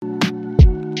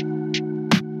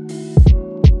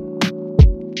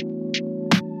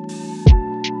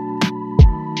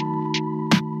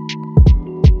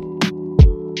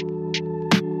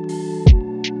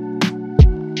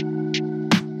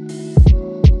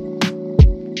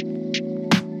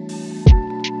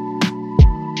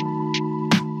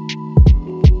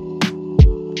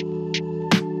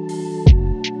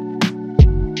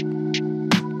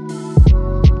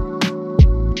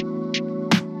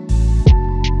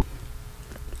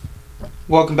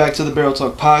Welcome back to the Barrel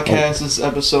Talk Podcast. This is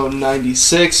episode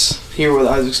 96. Here with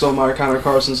Isaac Stolmeyer, Connor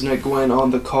Carsons, Nick Gwynn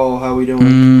on the call. How we doing?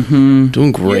 Mm-hmm.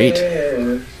 Doing great.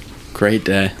 Yeah. Great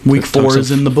day. Week 4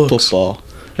 is in the books. Football.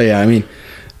 Yeah, I mean,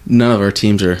 none of our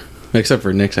teams are, except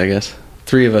for Nick's, I guess.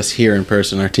 3 of us here in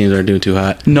person, our teams aren't doing too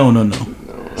hot. No.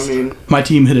 I mean, my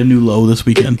team hit a new low this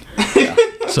weekend.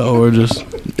 So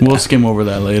we'll skim over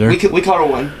that later. we caught a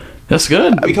win. That's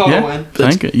good. We caught a win.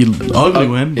 Thank you. Ugly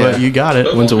win, but you got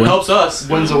it. Win's a win. Helps us.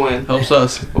 Win's a win. Helps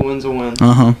us. A win's a win.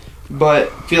 Uh-huh. But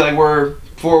I feel like we're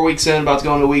 4 weeks in, about to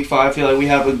go into week 5. I feel like we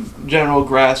have a general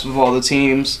grasp of all the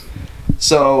teams.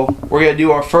 So we're going to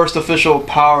do our first official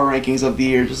power rankings of the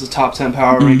year, just the top 10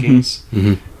 power rankings.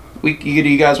 Mm-hmm.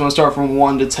 You guys want to start from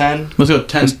 1 to 10? Let's go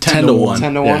 10 to 1.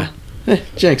 10 to 1? Yeah. Hey,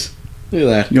 Jenks, look at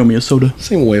that. You want me a soda?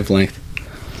 Same wavelength.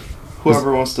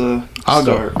 Whoever wants to I'll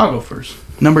start. go first.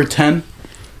 Number 10,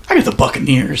 I got the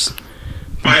Buccaneers.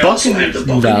 I also have the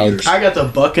Buccaneers. I got the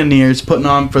Buccaneers putting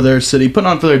on for their city, putting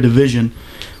on for their division.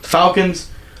 Falcons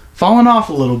falling off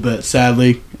a little bit,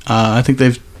 sadly. I think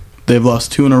they've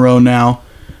lost 2 in a row now.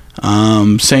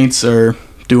 Saints are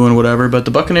doing whatever, but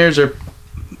the Buccaneers are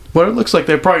what it looks like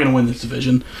they're probably going to win this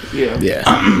division.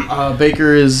 Yeah.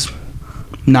 Baker is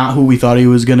not who we thought he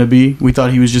was going to be. We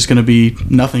thought he was just going to be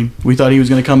nothing. We thought he was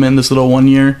going to come in this little 1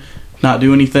 year, not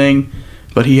do anything,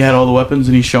 but he had all the weapons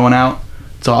and he's showing out.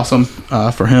 It's awesome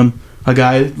for him. A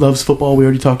guy loves football. We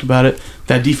already talked about it.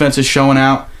 That defense is showing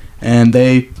out, and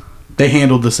they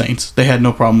handled the Saints. They had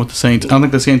no problem with the Saints. I don't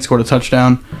think the Saints scored a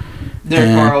touchdown.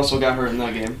 Derek Carr also got hurt in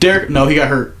that game. No, he got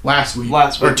hurt last week.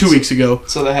 Or 2 weeks ago.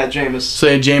 So they had Jameis. So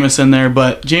they had Jameis in there,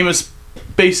 but Jameis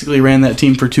basically ran that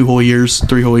team for 3 whole years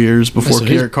before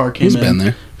Derek Carr came in. He's been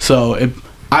there. So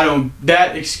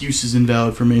that excuse is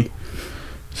invalid for me.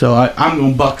 So I'm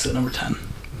going Bucks at number 10.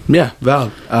 Yeah,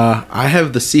 valid. I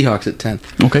have the Seahawks at 10.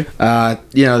 Okay.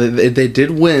 They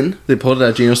did win. They pulled it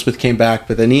out. Geno Smith came back,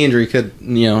 but the knee injury could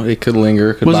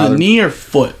linger. Was it knee or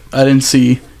foot? I didn't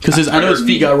see. Because I know his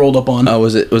feet got rolled up on. Oh,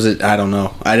 was it? I don't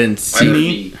know. I didn't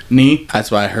see. Knee? That's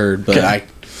what I heard, but I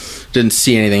didn't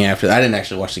see anything after that. I didn't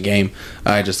actually watch the game.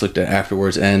 I just looked at it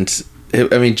afterwards, and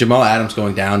Jamal Adams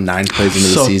going down 9 plays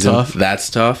into the season. Tough. That's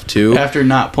tough, too. After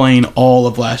not playing all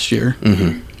of last year.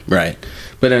 Mm-hmm. Right.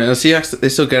 But the Seahawks, they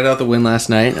still got out the win last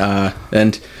night.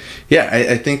 And, yeah,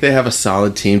 I think they have a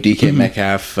solid team. DK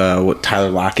Metcalf, Tyler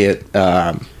Lockett,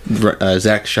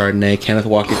 Zach Chardonnay, Kenneth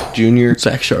Walker Jr.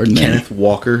 Kenneth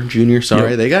Walker Jr.,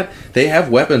 sorry. Yep. They have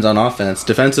weapons on offense.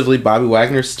 Defensively, Bobby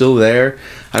Wagner's still there.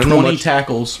 I don't know 20 much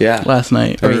tackles I last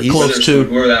night. mean, Or close to.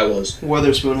 Where that was.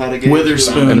 Witherspoon had a game.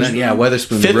 Witherspoon. And then,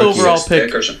 Weatherspoon. 5th rookie. overall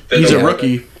pick. He's a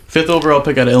rookie. 5th overall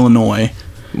pick out of Illinois.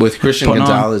 With Christian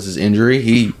Gonzalez's injury,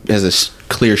 he has a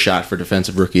clear shot for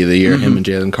Defensive Rookie of the Year. Him and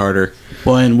Jalen Carter.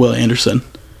 Well, and Will Anderson.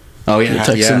 Oh, yeah.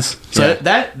 The Texans. Yeah. So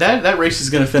that race is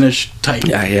going to finish tight.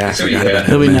 Yeah. I forgot about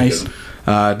It'll be him. nice.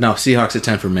 No, Seahawks at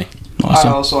 10 for me. Awesome.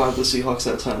 I also have the Seahawks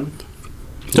at 10.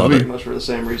 Love Pretty it. much for the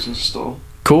same reasons still.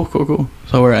 Cool.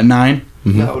 So we're at 9.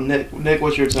 Mm-hmm. No, Nick,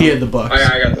 what's your 10? He had the Bucks.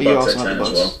 I got the You Bucks also at have 10 the as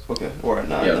Bucks. well. Okay, we're at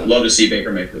 9 Yeah, then. love to see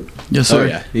Baker make it. Yes, sir. Oh,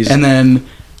 yeah. And then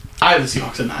I have the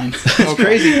Seahawks at 9. That's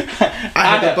crazy. I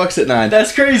have the Bucks at 9.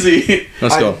 That's crazy.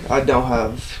 Let's go. I don't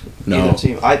have No. either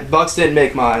team. Bucks didn't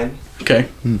make mine. Okay.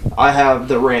 I have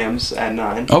the Rams at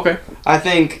 9. Okay. I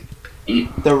think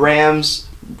the Rams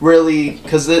really,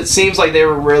 because it seems like they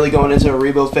were really going into a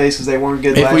rebuild phase because they weren't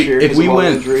good last year. If we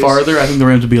went injuries. farther, I think the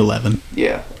Rams would be 11.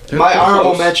 Yeah. They're My close.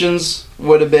 honorable mentions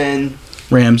would have been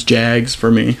Rams, Jags for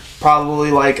me.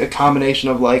 probably like a combination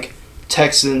of like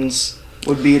Texans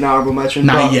would be an honorable mention.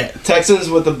 Not but yet. Texans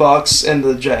with the Bucks and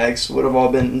the Jags would have all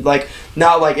been like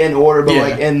not like in order, but Yeah.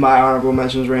 like in my honorable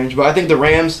mentions range. But I think the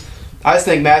Rams. I just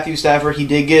think Matthew Stafford, he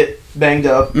did get banged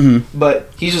up, but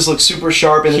he just looks super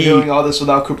sharp and they're doing all this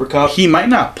without Cooper Kupp. He might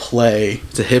not play.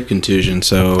 It's a hip contusion,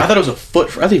 so... I thought it was a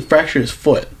foot. I think he fractured his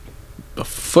foot. A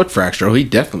foot fracture. Oh, he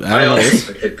definitely... I don't know. also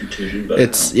have a hip contusion, but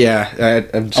It's... Yeah,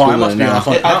 I'm just I Googling must it be now. off.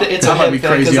 It's I a might hip be thing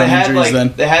crazy because on they had injuries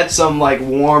then. they had some like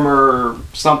warmer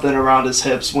something around his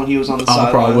hips when he was on the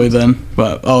sideline. Probably then.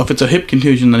 But if it's a hip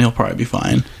contusion, then he'll probably be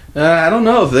fine. I don't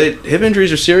know. Hip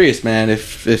injuries are serious, man.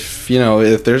 If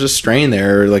there's a strain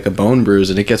there, or like a bone bruise,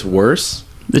 and it gets worse,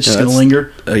 It's just gonna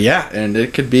linger. Yeah, and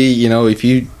it could be, if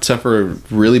you suffer a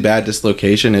really bad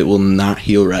dislocation, it will not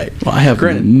heal right. Well, I have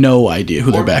no idea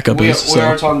who their backup is. We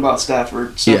are talking about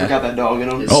Stafford. Stafford got that dog in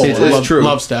him. Oh, It's true.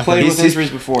 Love Stafford. Played with injuries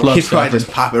before. Love He's probably Stafford.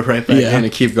 just pop it right back in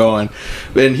and keep going.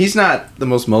 And he's not the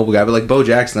most mobile guy, but like Bo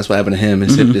Jackson, that's what happened to him.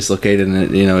 His hip dislocated,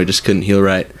 and it just couldn't heal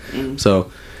right. So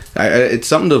it's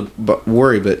something to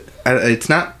worry, but it's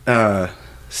not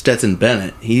Stetson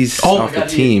Bennett. He's off the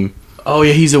team. Oh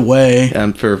yeah, he's away.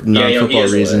 and for he non-football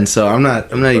is reasons. away. So I'm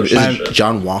not. Is it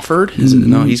John Wofford? Is it?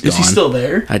 No, he's gone. Is he still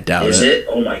there? I doubt Is it. it?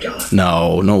 Oh my god.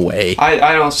 No way.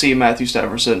 I don't see Matthew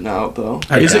Stafford sitting out though.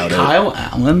 Is it doubt Kyle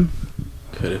Allen?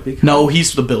 Could it be? No,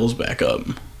 he's the Bills backup.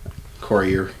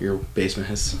 Corey, your basement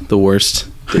has the worst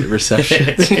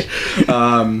reception.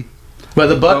 But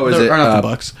the Bucks is it not the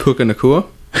Bucks. Puka Nakua?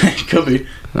 Could be.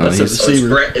 Oh, That's a he's-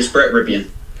 receiver. It's Brett Ripien.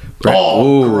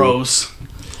 Oh, Ooh. gross.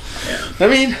 I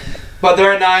mean, But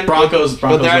they're at 9. Broncos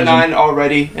But they're at legend. 9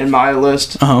 already in my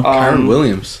list. Uh-huh. Kyron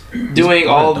Williams. Doing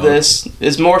all of dog. this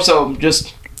is more so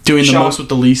just Doing the Sean- most with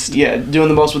the least. yeah, doing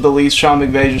the most with the least. Sean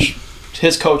McVay,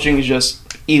 his coaching is just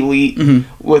elite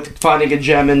Mm-hmm. with finding a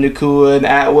gem in Nakua and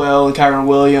Atwell and Kyron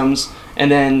Williams, and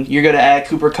then you're gonna add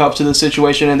Cooper Kupp to the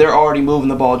situation, and they're already moving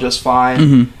the ball just fine.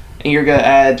 Mm-hmm. And you're gonna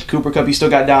add Cooper Kupp. You still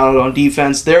got Donald on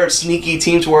defense. They're sneaky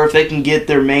teams where if they can get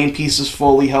their main pieces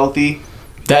fully healthy,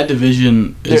 That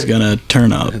division is They're- gonna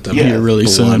turn up Yeah, here really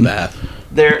soon. Bloodbath.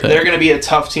 they're gonna be a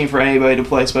tough team for anybody to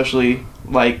play, especially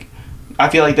like I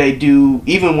feel like they do.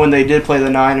 Even when they did play the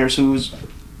Niners, who's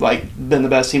like been the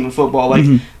best team in football, like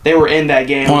they were in that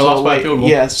game. Only until lost by a late. field goal.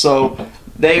 Yeah, so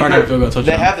they Or not a field goal, touchdown.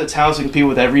 they have the talent to compete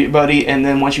with everybody, and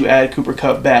then once you add Cooper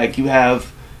Kupp back, you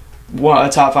have a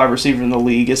top 5 receiver in the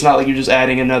league. It's not like you're just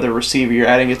adding another receiver; you're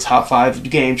adding a top 5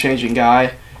 game changing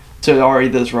guy to already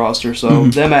this roster. So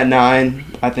them at 9,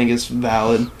 I think is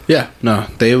valid. Yeah, no,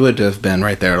 they would have been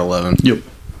right there at 11. Yep.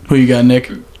 Who you got,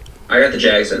 Nick? I got the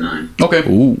Jags at 9. Okay.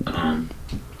 Ooh.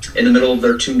 In the middle of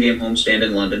their 2-game homestand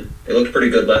in London. They looked pretty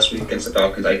good last week against the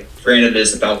Falcons. Granted, it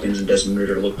is the Falcons and Desmond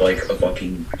Ridder looked like a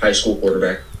fucking high school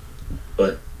quarterback.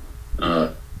 But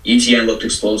ETN looked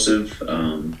explosive.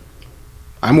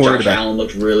 I'm worried Josh about. Allen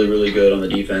looked really, really good on the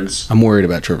defense. I'm worried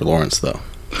about Trevor Lawrence though.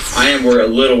 I am a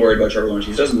little worried about Trevor Lawrence.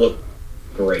 He doesn't look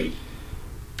great.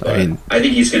 I mean, I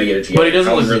think he's going to get it together. But he doesn't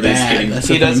Calvin look Ridley's bad. getting- That's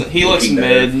He the thing. doesn't. He looks looking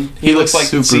mid. better. He looks like the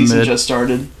super season mid. just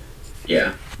started.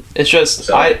 Yeah. It's just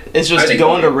So, I it's just think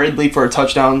going to he'll- Ridley for a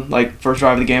touchdown, like first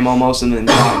drive of the game almost, and then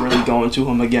not really going to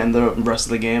him again the rest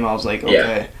of the game. I was like,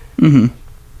 okay, Mm-hmm.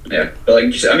 Yeah. But like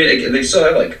you said, I mean, they still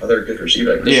have like other good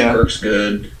receivers. Like Christian Yeah. Kirk's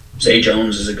good. Zay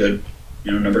Jones is a good,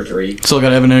 number 3. Still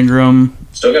got Evan Ingram.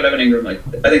 Still got Evan Ingram. Like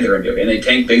I think they're gonna be okay. And then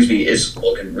Tank Bigsby is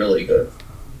looking really good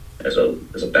as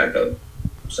a backup.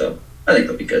 So I think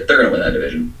they'll be good. They're gonna win that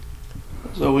division.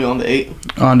 so we on to 8.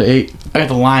 On to 8. I got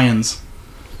the Lions.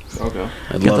 Okay,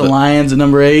 I Got love the it. Lions at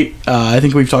number 8. I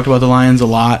think we've talked about the Lions a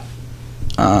lot.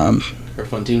 They're a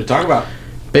fun team to talk about.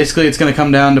 Basically, it's going to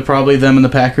come down to probably them and the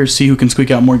Packers, see who can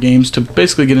squeak out more games to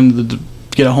basically get into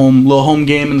get a little home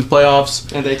game in the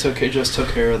playoffs. and they just took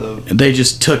care of the. They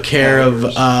just took care of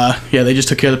they just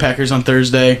took care of the Packers on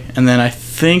Thursday, and then I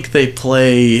think they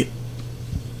play.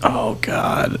 Oh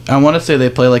God, I want to say they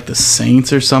play like the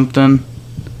Saints or something.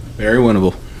 Very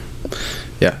winnable.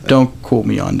 Yeah. Don't quote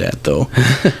me on that though.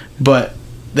 But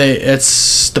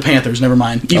it's the Panthers. Never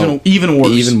mind. Even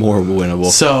worse. Even more winnable.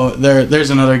 So there's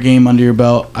another game under your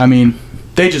belt. I mean,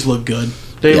 they just look good.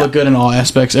 They Yeah. look good in all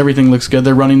aspects. Everything looks good.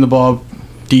 They're running the ball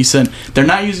decent. They're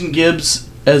not using Gibbs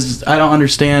as I don't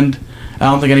understand. I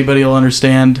don't think anybody will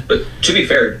understand. But to be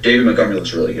fair, David Montgomery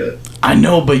looks really good. I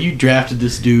know, but you drafted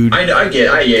this dude.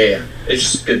 Yeah. It's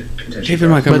just good potential. David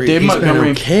Montgomery. But David he's been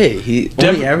Montgomery- okay. He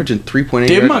only averaging 3.8.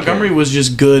 David yards a Montgomery carry. was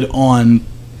just good on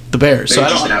the Bears. So They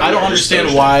just I don't just understand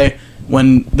finished why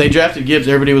when they drafted Gibbs,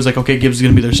 everybody was like, okay, Gibbs is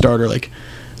going to be their starter. Like,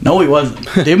 no, he wasn't.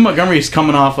 David Montgomery's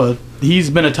coming off he's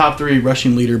been a top 3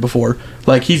 rushing leader before.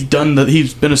 Like, he's been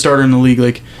a starter in the league.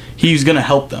 Like, he's going to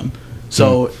help them.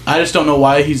 So I just don't know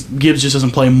why Gibbs just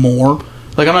doesn't play more.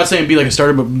 Like, I'm not saying be like a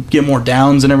starter, but get more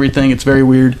downs and everything. It's very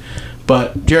weird.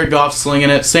 But Jared Goff's slinging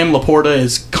it. Sam Laporta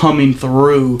is coming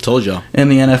through. Told y'all. In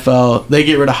the NFL, they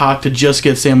get rid of Hawk to just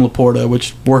get Sam Laporta,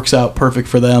 which works out perfect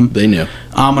for them. They knew.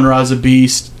 Amon-Ra's a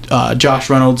beast. Josh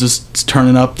Reynolds is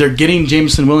turning up. They're getting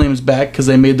Jameson Williams back because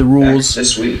they made the rules.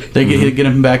 This week. They get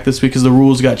him back this week because the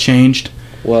rules got changed.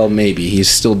 Well, maybe he's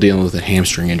still dealing with a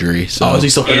hamstring injury. So Oh, is he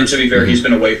still And hurt? to be fair, he's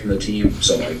been away from the team,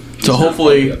 so like. he's So not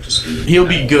hopefully fully up to speed he'll at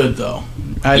be all. good though.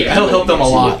 Yeah, He'll help them a he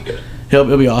will lot. be good.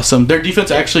 He'll be awesome. Their defense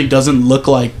actually doesn't look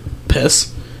like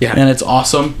piss. Yeah. And it's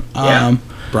awesome. Yeah.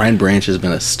 Brian Branch has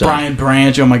been a stud. Brian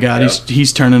Branch, oh my God, Yeah.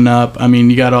 he's turning up. I mean,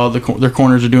 you got all their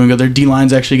corners are doing good. Their D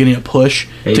line's actually getting a push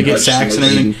to Aiden get Hutchinson sacks and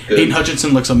looks everything. good. Aiden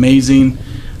Hutchinson looks amazing.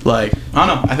 Like, I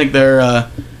don't know. I think they're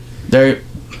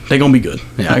gonna be good.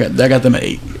 Yeah. I got them at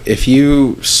 8. if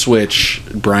you switch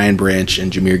Brian Branch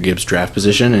and Jahmyr Gibbs' draft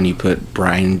position, and you put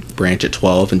Brian Branch at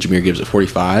 12 and Jahmyr Gibbs at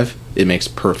 45, it makes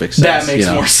perfect sense. That makes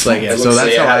more sense. Like, so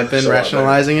that's how I've been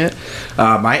rationalizing it.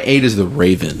 My 8 is the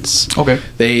Ravens. Okay.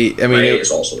 My 8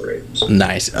 is also the Ravens.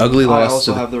 Nice. Ugly loss. I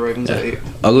also have the Ravens at 8.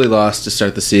 Ugly loss to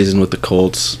start the season with the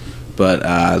Colts, but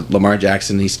Lamar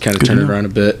Jackson, he's kind of turned it around a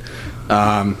bit.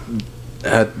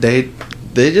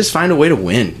 They just find a way to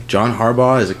win. John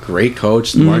Harbaugh is a great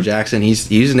coach. Lamar Jackson,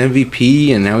 he's an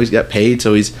MVP, and now he's got paid,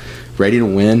 so he's ready to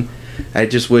win. I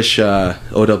just wish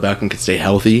Odell Beckham could stay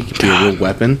healthy, could be a real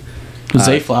weapon.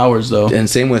 Zay Flowers, though. And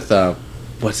same with,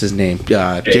 what's his name?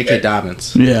 J.K.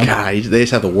 Dobbins. Yeah. God, they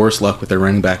just have the worst luck with their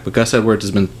running back, but Gus Edwards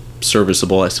has been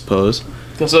serviceable, I suppose.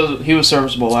 Because he was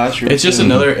serviceable last year. It's just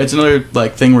another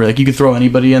like thing where like you could throw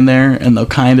anybody in there and they'll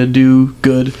kind of do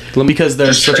good because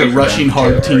they're such a rushing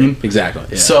hard team. Exactly.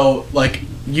 Yeah. So like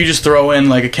you just throw in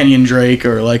like a Kenyon Drake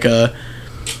or like a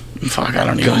I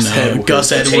don't even know.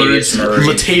 Gus Edwards,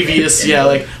 Latavius,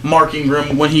 like Mark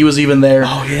Ingram when he was even there.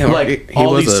 Oh yeah, like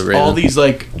all these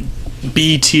like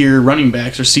B tier running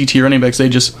backs or C tier running backs,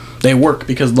 they work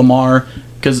because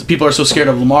people are so scared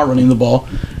of Lamar running the ball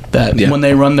that when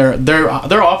they run their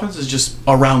offense is just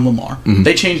around Lamar. Mm-hmm.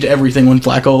 They changed everything when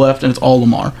Flacco left, and it's all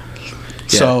Lamar. Yeah.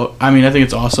 So I mean, I think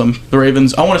it's awesome. The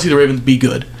Ravens. I want to see the Ravens be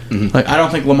good. Mm-hmm. Like I don't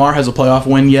think Lamar has a playoff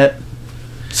win yet.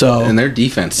 So and their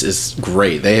defense is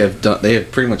great. They have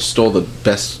pretty much stole the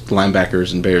best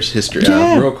linebackers in Bears history.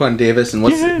 Roquan Davis and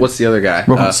what's the other guy?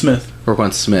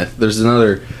 Roquan Smith. There's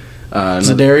another.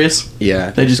 Zadarius?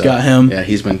 Yeah. They just got him. Yeah,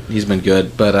 he's been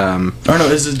good. But or no,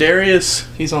 is Zadarius?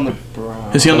 He's on the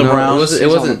Browns. Is he on the Browns? It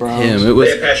wasn't him. It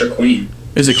was Patrick Queen.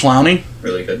 Is it Clowney?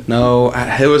 Really good. No,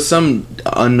 it was some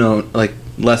unknown, like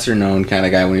lesser known kind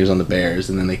of guy when he was on the Bears,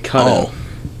 and then they cut him.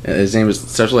 His name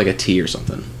starts with like a T or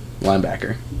something.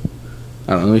 Linebacker.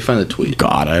 I don't know. Let me find the tweet.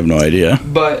 God, I have no idea.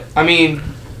 But I mean,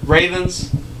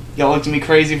 Ravens. Y'all looked at me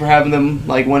crazy for having them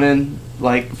like winning.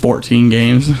 Like 14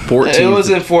 games. 14. It was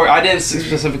in 4. I didn't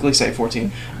specifically say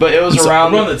 14, but it was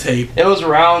around. Run the tape. It was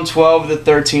around 12 to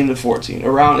 13 to 14,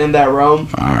 around in that realm.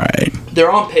 All right. They're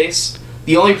on pace.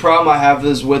 The only problem I have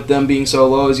is with them being so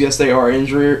low is yes they are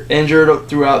injured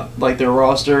throughout like their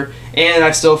roster, and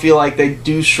I still feel like they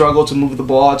do struggle to move the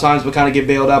ball at times, but kind of get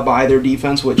bailed out by their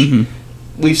defense, which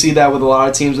we've seen that with a lot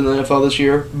of teams in the NFL this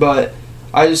year. But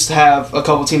I just have a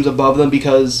couple teams above them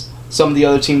because some of the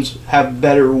other teams have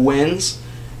better wins,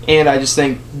 and I just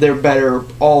think they're better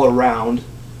all around,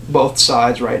 both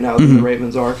sides right now than the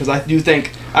Ravens are. Because I do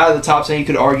think out of the top 10, you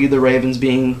could argue the Ravens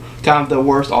being kind of the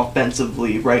worst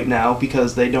offensively right now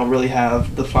because they don't really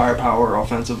have the firepower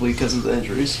offensively because of the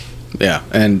injuries. Yeah,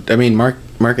 and I mean Mark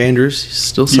Andrews is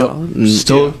still solid.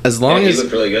 Still, as long he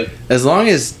looked really good. As long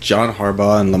as John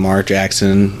Harbaugh and Lamar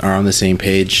Jackson are on the same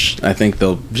page, I think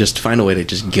they'll just find a way to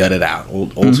just gut it out.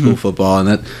 Old school football,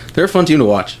 and they're a fun team to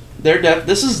watch.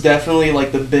 This is definitely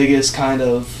like the biggest kind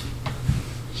of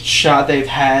shot they've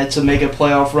had to make a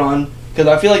playoff run because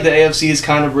I feel like the AFC is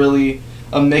kind of really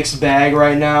a mixed bag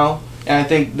right now, and I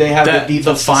think they have the defense.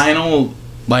 The final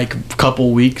like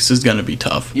couple weeks is gonna be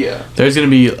tough. Yeah, there's gonna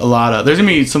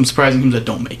be some surprising teams that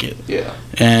don't make it. Yeah,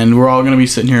 and we're all gonna be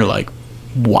sitting here like,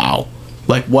 wow,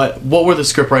 like what were the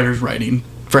scriptwriters writing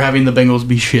for having the Bengals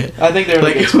be shit? I think they're in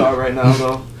a good spot right now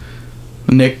though.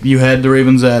 Nick, you had the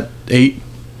Ravens at 8.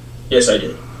 Yes, I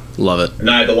did. Love it. And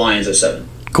I have the Lions at 7.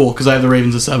 Cool, because I have the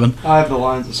Ravens at 7. I have the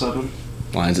Lions at 7.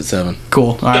 Lions at 7.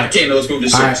 Cool. All right. Damn, let's move to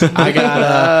 6. I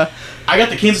got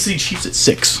the Kansas City Chiefs at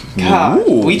 6. God,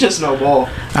 we just know ball.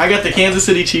 I got the Kansas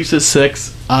City Chiefs at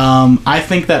 6. I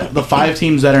think that the 5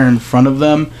 teams that are in front of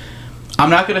them, I'm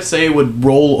not going to say would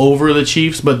roll over the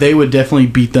Chiefs, but they would definitely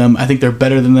beat them. I think they're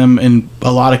better than them in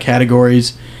a lot of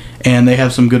categories, and they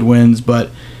have some good wins. But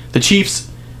the Chiefs,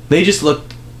 they just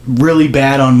looked really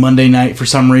bad on Monday night for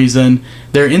some reason.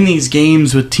 They're in these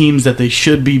games with teams that they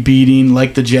should be beating,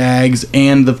 like the Jags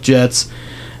and the Jets.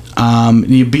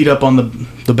 You beat up on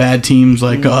the bad teams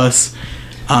like us.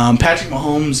 Patrick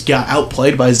Mahomes got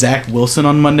outplayed by Zach Wilson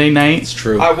on Monday night. It's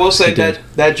true. I will say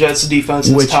that Jets defense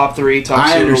is top 3, top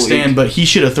 2 I understand, but he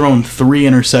should have thrown 3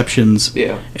 interceptions.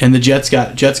 Yeah. And the Jets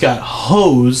got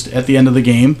hosed at the end of the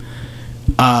game.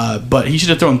 But he should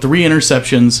have thrown 3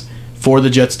 interceptions for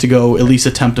the Jets to go at least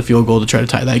attempt a field goal to try to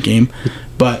tie that game.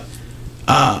 But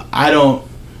I don't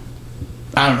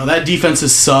know. That defense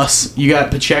is sus. You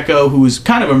got Pacheco, who's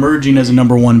kind of emerging as a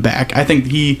number 1 back. I think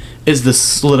he is the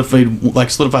solidified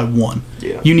 1.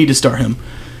 Yeah. You need to start him.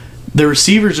 The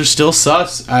receivers are still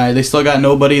sus. They still got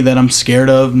nobody that I'm scared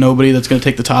of. Nobody that's going to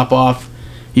take the top off.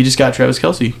 You just got Travis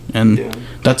Kelce, and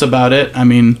that's about it. I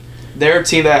mean, they're a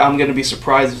team that I'm going to be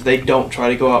surprised if they don't try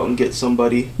to go out and get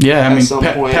somebody. Yeah, I mean, some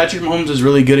point. Patrick Mahomes is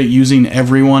really good at using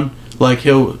everyone. Like,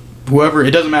 whoever,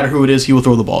 it doesn't matter who it is, he will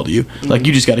throw the ball to you. Like,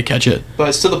 you just got to catch it. But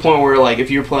it's to the point where, like, if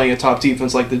you're playing a top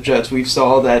defense like the Jets, we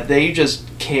saw that they just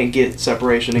can't get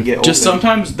separation and get Just open.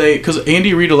 sometimes because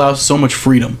Andy Reid allows so much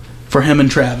freedom for him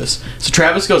and Travis. So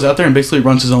Travis goes out there and basically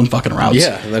runs his own fucking routes.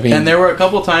 Yeah, I mean, and there were a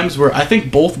couple of times where I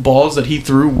think both balls that he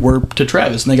threw were to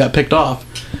Travis, and they got picked off,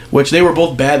 which they were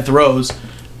both bad throws.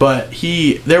 But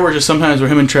there were just sometimes where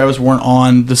him and Travis weren't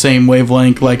on the same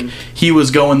wavelength. Like, he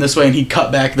was going this way and he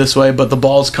cut back this way, but the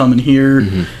ball's coming here.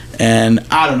 And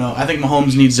I don't know. I think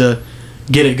Mahomes needs to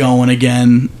get it going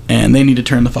again, and they need to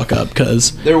turn the fuck up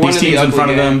because these teams in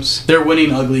front of them, they're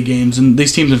winning ugly games, and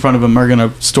these teams in front of them are going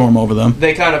to storm over them.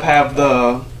 They kind of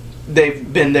have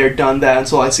they've been there, done that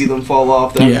until I see them fall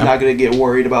off. I'm not going to get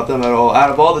worried about them at all. Out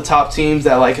of all the top teams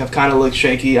that like have kind of looked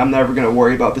shaky, I'm never going to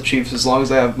worry about the Chiefs as long as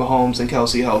they have Mahomes and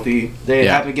Kelsey healthy. They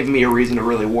haven't given me a reason to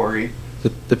really worry.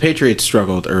 The Patriots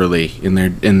struggled early in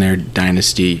their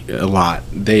dynasty a lot.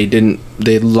 They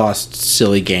lost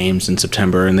silly games in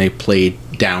September and they played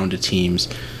down to teams.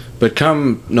 But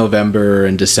come November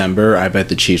and December, I bet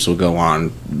the Chiefs will go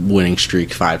on winning streak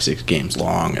 5-6 games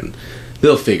long and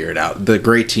they'll figure it out. The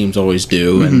great teams always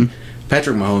do, and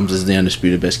Patrick Mahomes is the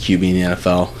undisputed best QB in the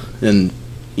NFL. And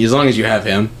as long as you have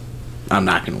him, I'm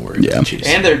not going to worry about the Chiefs.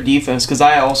 And their defense, because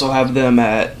I also have them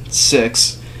at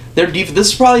 6. Their defense.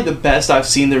 This is probably the best I've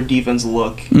seen their defense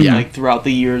look. Like throughout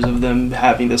the years of them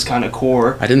having this kind of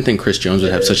core. I didn't think Chris Jones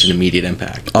would have such an immediate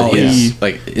impact. Oh, they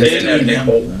didn't have Nick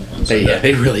Bolton.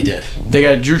 They really did. They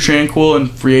got Drew Tranquill in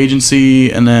free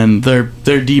agency, and then their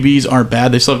DBs aren't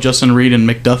bad. They still have Justin Reed and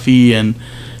McDuffie, and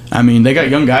I mean they got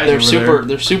young guys.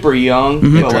 They're super young,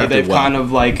 but like they've kind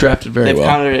of like drafted very well. They've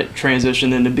kind of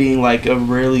transitioned into being like a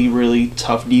really really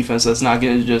tough defense that's not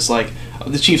going to just like.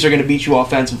 The Chiefs are going to beat you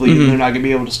offensively, and they're not going to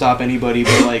be able to stop anybody,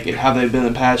 but like have they been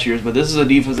in past years? But this is a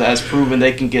defense that has proven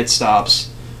they can get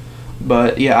stops.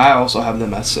 But yeah, I also have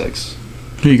them at 6.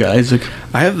 Who you got, Isaac?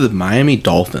 I have the Miami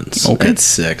Dolphins at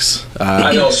 6.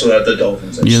 I also have the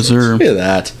Dolphins at 6. Yes, sir. Look at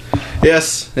that.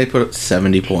 Yes, they put up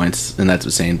 70 points, and that's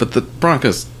insane. But the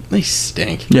Broncos, they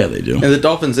stink. Yeah, they do. And the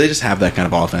Dolphins, they just have that kind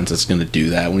of offense that's going to do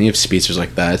that. When you have speedsters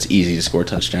like that, it's easy to score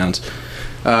touchdowns.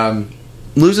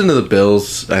 Losing to the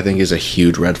Bills, I think, is a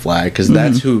huge red flag because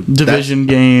that's who division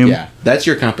game. Yeah, that's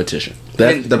your competition.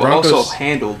 And the Broncos also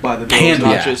handled by the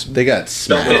Bills. Just they got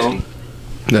smashed.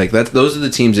 Like those are the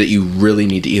teams that you really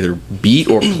need to either beat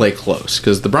or play close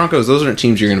because the Broncos, those aren't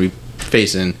teams you're going to be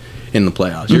facing in the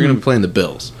playoffs. You're going to be playing the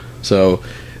Bills, so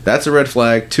that's a red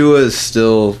flag. Tua is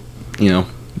still,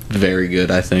 very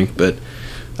good, I think, but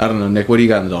I don't know, Nick. What do you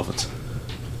got in the Dolphins?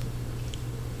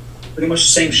 Pretty much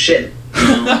the same shit.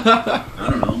 I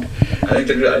don't know.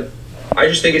 I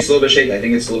just think it's a little bit shaky. I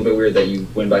think it's a little bit weird that you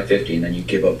win by 50 and then you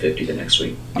give up 50 the next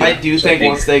week. Yeah. I do think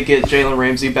once they get Jalen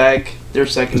Ramsey back, their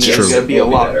secondary is going to be a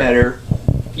lot better.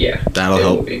 Yeah, that'll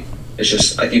help. It's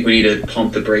just I think we need to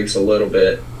pump the brakes a little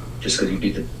bit just because you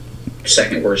beat the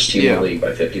second worst team in the league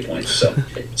by 50 points. So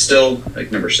still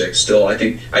like number 6. Still, I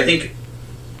think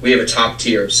we have a top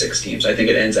tier of 6 teams. I think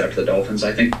it ends after the Dolphins.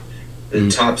 I think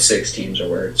the top 6 teams are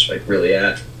where it's like really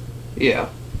at. Yeah,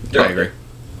 I agree.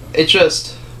 It's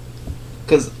just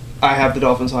because I have the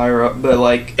Dolphins higher up, but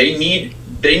like they need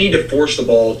to force the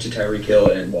ball to Tyreek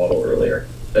Hill and Waddle earlier.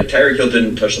 Like Tyreek Hill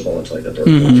didn't touch the ball until like the third.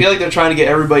 I feel like they're trying to get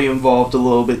everybody involved a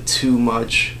little bit too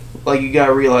much. Like you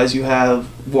gotta realize you have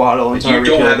Waddle and Tyreek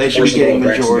Hill. They should be getting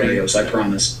majority. I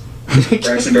promise.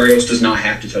 Braxton Berrios does not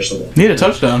have to touch the ball. He had a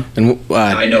touchdown. And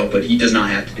I know, but he does not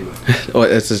have to do it. Oh,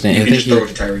 that's his name. You can just throw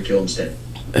it to Tyreek Hill instead.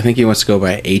 I think he wants to go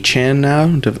by Achane now.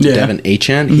 Devin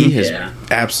Achane. He has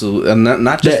absolutely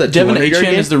not just that. Devin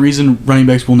Achane is the reason running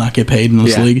backs will not get paid in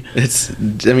this league.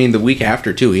 The week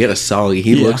after too, he had a solid.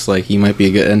 He looks like he might be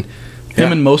a good. And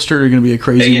him and Mostert are going to be a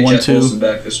crazy 1-2.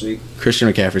 Back this week. Christian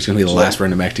McCaffrey's going to be the last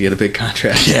running back to get a big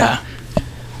contract. Yeah.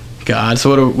 God.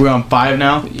 So we're on 5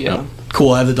 now. Yeah.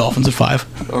 Cool. I have the Dolphins at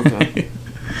 5. Okay.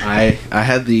 I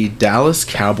had the Dallas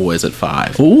Cowboys at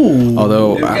 5. Ooh.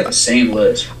 Although we got the same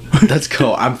list. That's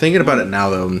cool. I'm thinking about it now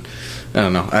though. And I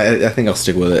don't know. I think I'll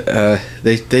stick with it.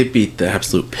 They beat the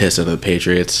absolute piss out of the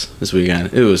Patriots this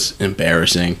weekend. It was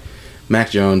embarrassing. Mac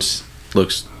Jones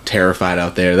looks terrified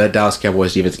out there. That Dallas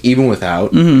Cowboys defense, even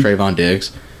without Trayvon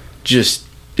Diggs, just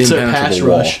impenetrable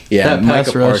wall. Rush. Yeah,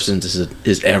 Micah Parsons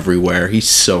is everywhere. He's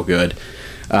so good.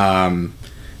 I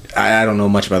don't know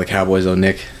much about the Cowboys though.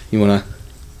 Nick, you wanna?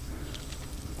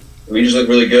 We just look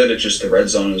really good. It's just the red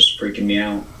zone is freaking me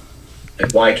out.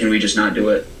 Like, why can we just not do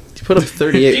it? You put up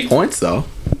 38 points though.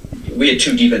 We had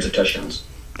 2 defensive touchdowns.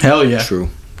 Hell yeah. True.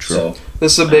 So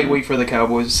This is a big week for the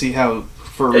Cowboys to see how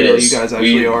for real you guys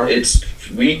actually are.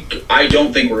 I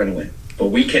don't think we're going to win, but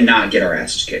we cannot get our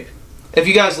asses kicked. If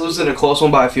you guys lose in a close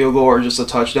one by a field goal or just a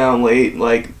touchdown late,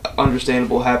 like,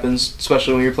 understandable happens,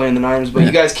 especially when you're playing the Niners. But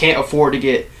you guys can't afford to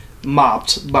get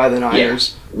mopped by the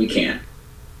Niners. Yeah, we can't.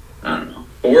 I don't know.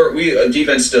 But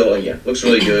defense still, looks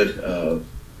really good.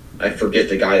 I forget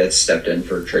the guy that stepped in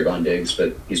for Trayvon Diggs,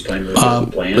 but he's playing really good.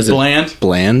 Bland. Was it Bland?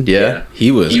 Bland, yeah. He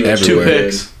was everywhere. 2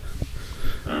 picks.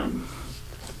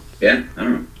 I don't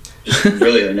know. Just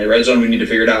really, in the red zone, we need to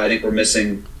figure it out. I think we're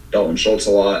missing Dalton Schultz a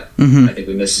lot. Mm-hmm. I think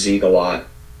we miss Zeke a lot.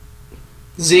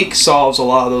 Zeke solves a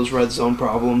lot of those red zone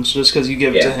problems. Just because you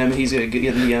give it to him, he's going to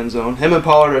get in the end zone. Him and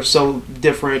Pollard are so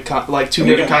different, like two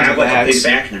different kinds of backs. We don't have a big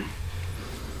back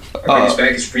now. Our biggest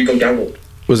back is Rico Dowdle.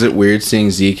 Was it weird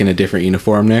seeing Zeke in a different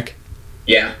uniform, Nick?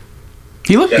 Yeah.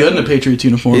 He looked good in a Patriots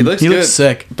uniform. He looks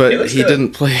sick. But he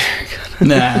didn't play.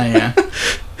 Yeah.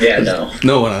 Yeah, no.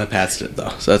 No one on the Pats did, though,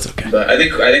 so that's okay. But I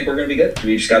think we're going to be good.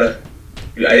 We just got to...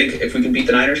 I think if we can beat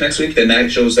the Niners next week, then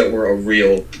that shows that we're a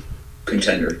real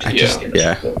contender. I just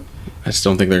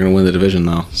don't think they're going to win the division,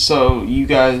 though. So you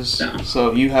guys... No.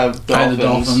 So you have Dolphins. I had the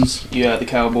Dolphins. You had the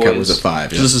Cowboys. Cowboys at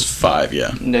 5, yeah. This is 5,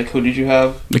 yeah. Nick, who did you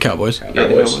have? The Cowboys.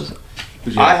 Cowboys.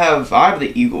 I have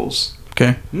the Eagles.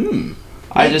 Okay.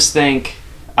 I just think...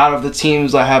 out of the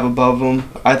teams I have above them,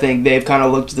 I think they've kind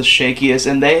of looked the shakiest,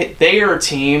 and they are a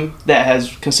team that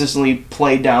has consistently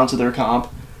played down to their comp.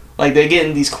 Like, they get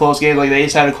in these close games, like they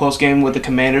just had a close game with the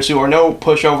Commanders, who are no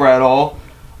pushover at all,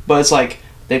 but it's like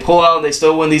they pull out and they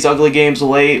still win these ugly games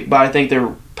late, but I think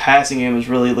their passing game has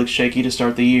really looked shaky to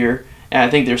start the year, and I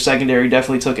think their secondary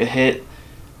definitely took a hit,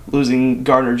 losing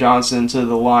Gardner Johnson to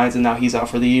the Lions, and now he's out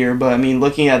for the year. But, I mean,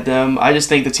 looking at them, I just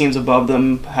think the teams above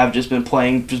them have just been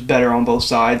playing just better on both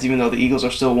sides, even though the Eagles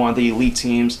are still one of the elite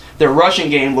teams. Their rushing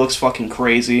game looks fucking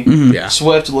crazy. Mm-hmm. Yeah.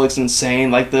 Swift looks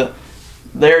insane. Like,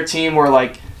 their team where,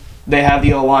 like, they have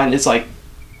the O-line, it's like,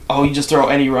 oh, you just throw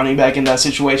any running back in that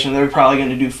situation, they're probably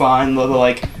going to do fine. But,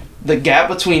 like, the gap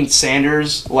between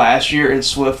Sanders last year and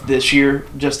Swift this year,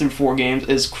 just through 4 games,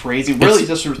 is crazy. Really,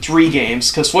 just through 3 games,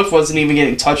 because Swift wasn't even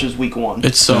getting touches week 1.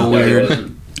 It's so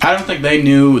weird. I don't think they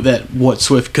knew that what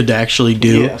Swift could actually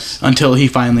do until he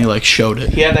finally showed it.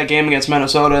 He had that game against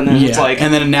Minnesota, and then it's like,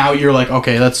 and then now you're like,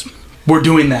 okay, we're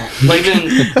doing that. Like,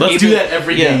 let's do that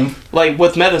every game. Like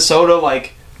with Minnesota,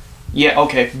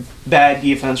 bad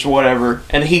defense or whatever,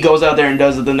 and he goes out there and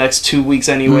does it the next 2 weeks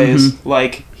anyways. Mm-hmm.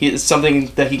 Like, it's something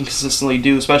that he can consistently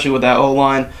do, especially with that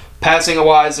O-line.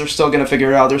 Passing-wise, they're still going to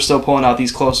figure it out. They're still pulling out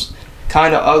these close,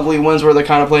 kind of ugly wins where they're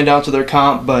kind of playing down to their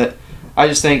comp, but I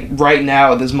just think right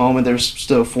now at this moment there's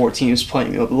still 4 teams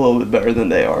playing a little bit better than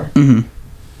they are. Mm-hmm.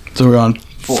 So we're on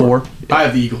 4. Yeah. I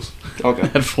have the Eagles. Okay.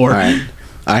 At 4. All right.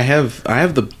 I have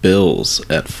the Bills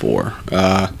at 4.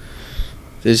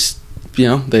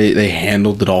 They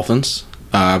handled the Dolphins,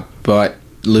 but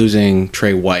losing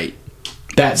Trey White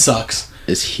that sucks.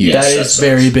 Is huge. That is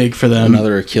very big for them.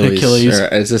 Another Achilles.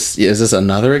 Is this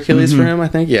another Achilles for him? I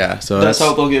think So that's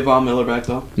how they'll get Von Miller back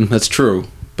though. That's true,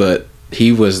 but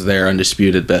he was their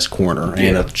undisputed best corner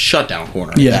and a shutdown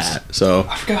corner. Yes. So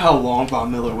I forgot how long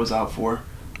Von Miller was out for.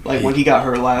 Like when he got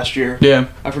hurt last year. Yeah.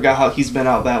 I forgot how he's been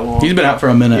out that long. He's been out for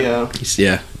a minute.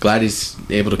 Yeah. Glad he's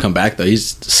able to come back though.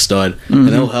 He's a stud and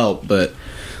it'll help. But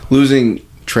losing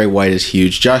Trey White is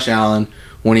huge. Josh Allen,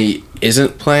 when he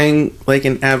isn't playing like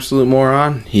an absolute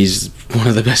moron, he's one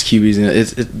of the best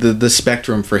QBs. The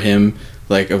spectrum for him,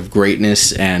 like of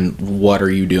greatness and what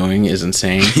are you doing, is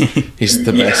insane. He's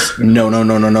the best.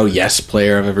 No, yes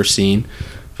player I've ever seen.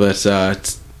 But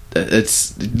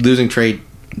it's losing Trey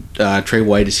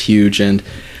White is huge, and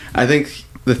I think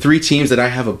the 3 teams that I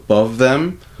have above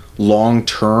them long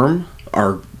term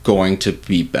are going to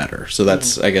be better. So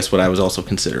that's I guess what I was also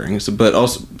considering. But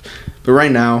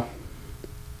right now,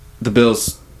 the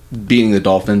Bills beating the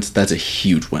Dolphins, that's a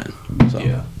huge win. So.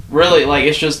 Yeah, really,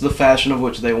 it's just the fashion of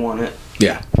which they won it.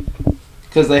 Yeah,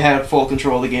 because they had full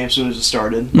control of the game as soon as it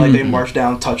started. They marched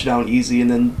down, touchdown easy,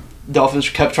 and then Dolphins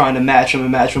kept trying to match them,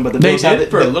 but the Bills had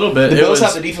for a little bit. The Bills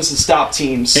have the defense to stop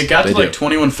teams. It got to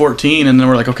 21-14, and then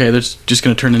we're like, okay, they're just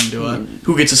going to turn it into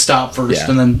who gets a stop first,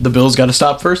 and then the Bills got to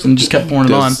stop first, and just kept pouring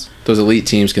it on. Those elite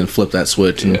teams can flip that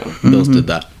switch, and Bills did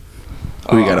that.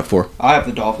 Who you got at 4? I have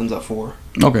the Dolphins at 4.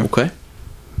 Okay.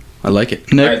 I like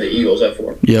it. Nick? I have the Eagles at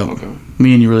 4. Yeah. Okay.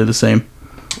 Me and you really the same.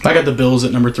 I got the Bills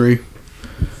at number 3.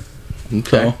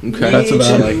 Okay. That's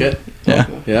about it. I like it. Yeah.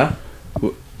 Okay. Yeah.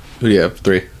 Who do you have?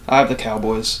 3? I have the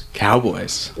Cowboys.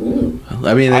 Cowboys. Ooh.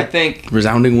 I mean, I think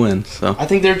resounding win. So I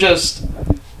think they're just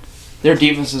their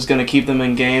defense is going to keep them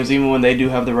in games, even when they do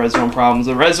have the red zone problems.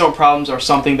 The red zone problems are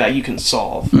something that you can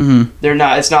solve. Mm-hmm. They're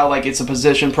not. It's not like it's a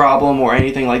position problem or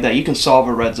anything like that. You can solve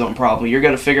a red zone problem. You're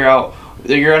going to figure out.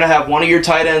 You're going to have one of your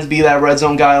tight ends be that red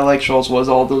zone guy like Schultz was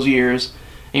all those years,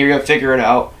 and you're going to figure it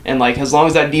out. And like as long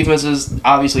as that defense is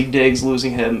obviously Diggs,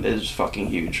 losing him is fucking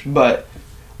huge. But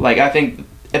like I think.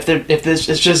 If this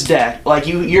it's just Dak, like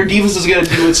your defense is gonna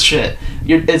do its shit.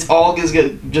 It's all just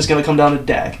gonna come down to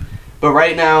Dak. But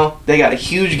right now they got a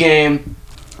huge game.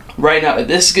 Right now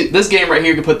this game right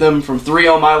here could put them from 3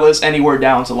 on my list anywhere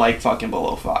down to like fucking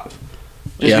below 5,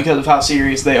 just because of how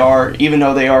serious they are. Even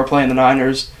though they are playing the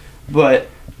Niners, but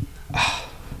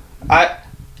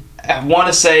I want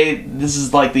to say this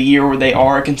is like the year where they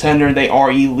are a contender. They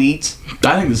are elite.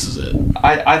 I think this is it.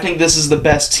 I think this is the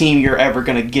best team you're ever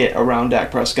going to get around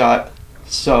Dak Prescott.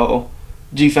 So,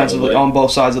 defensively on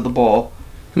both sides of the ball.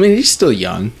 I mean, he's still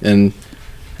young, and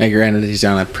granted, he's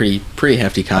on a pretty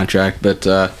hefty contract, but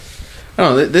I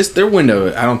don't know. Their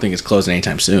window, I don't think it's closing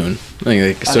anytime soon. I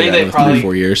think they still got another 3 or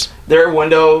 4 years. Their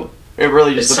window, it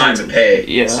really just it's time to pay.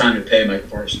 Yeah. It's time to pay Mike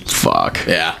Parsons. Fuck.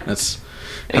 Yeah, that's.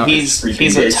 And he's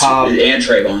a top. And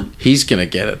Trayvon. He's gonna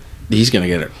get it. He's gonna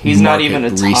get it. He's not even a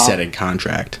top resetting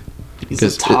contract. He's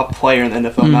a top player in the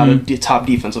NFL, not a top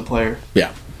defensive player.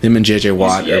 Yeah, him and JJ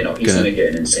Watt. He's gonna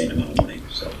get an insane amount of money.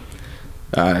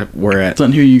 So we're at. So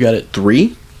here you got it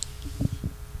 3.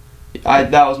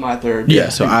 That was my third. Yeah,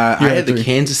 so I had the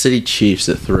Kansas City Chiefs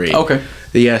at 3. Okay.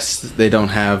 Yes, they don't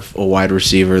have a wide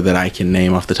receiver that I can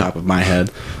name off the top of my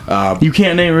head. You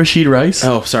can't name Rashid Rice?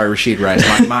 Oh, sorry, Rashid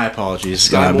Rice. My apologies,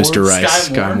 Mr. Rice.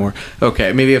 Sky Moore.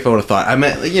 Okay, maybe if I would have thought. I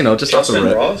meant, just Justin off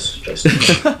the Ross.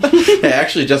 Yeah,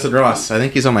 actually, Justin Ross. I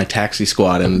think he's on my taxi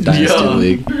squad in the Dynasty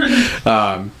League.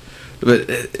 But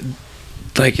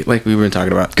like we were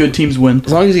talking about, good teams win.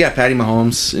 as long as you got Patty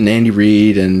Mahomes and Andy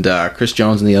Reid and Chris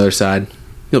Jones on the other side,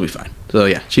 you'll be fine. So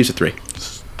yeah, Chiefs at 3.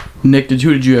 Nick,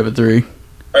 who did you have at 3?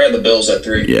 I got the Bills at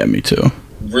 3. Yeah, me too.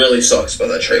 Really sucks about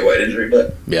that Trey White injury,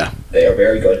 but Yeah, they are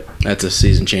very good. that's a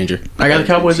season changer. I got the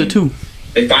Cowboys at 2.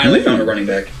 They finally found a running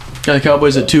back. Got the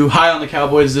Cowboys at 2. High on the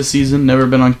Cowboys this season. Never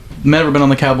been on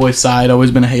the Cowboys side.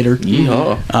 Always been a hater.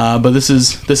 Yeehaw. But this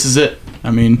is it.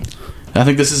 I mean, I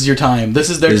think this is your time. This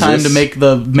is their time to make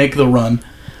the run.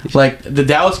 Like the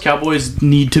Dallas Cowboys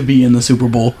need to be in the Super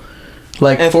Bowl.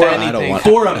 Like for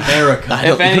America.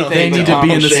 If anything, they need to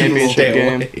be in the championship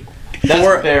game.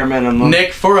 That's bare minimum.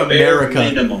 Nick, for America,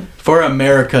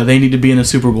 they need to be in the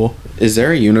Super Bowl. Is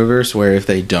there a universe where if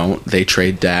they don't, they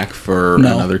trade Dak for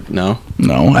another? No.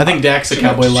 I think Dak's a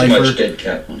Cowboy lifer. Too much dead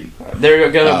cap money.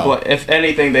 They're gonna if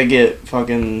anything, they get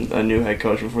fucking a new head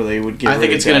coach before they would get. I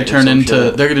think it's gonna turn into.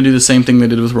 They're gonna do the same thing they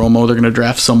did with Romo. They're gonna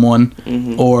draft someone,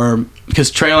 or because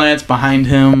Trey Lance behind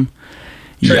him.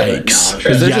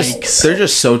 Yikes! They're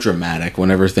just so dramatic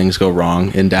whenever things go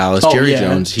wrong in Dallas. Jerry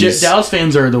Jones, Dallas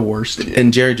fans are the worst.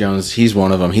 And Jerry Jones, he's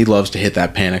one of them. He loves to hit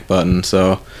that panic button.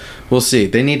 So we'll see.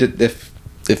 They need to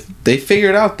if they figure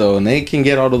it out though, and they can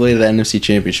get all the way to the NFC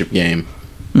Championship game.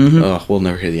 We'll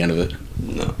never hear the end of it.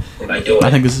 No, I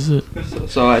think this is it.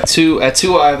 So at two,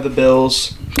 I have the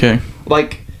Bills. Okay.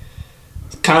 Like,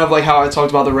 kind of like how I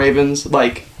talked about the Ravens.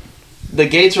 Like, the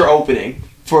gates are opening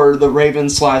for the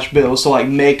Ravens/Bills to like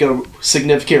make a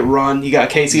significant run. You got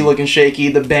KC looking shaky.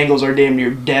 The Bengals are damn near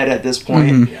dead at this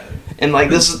point. And like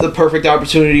this is the perfect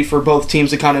opportunity for both teams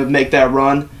to kind of make that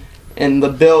run. And the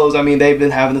Bills, I mean, they've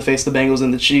been having to face the Bengals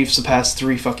and the Chiefs the past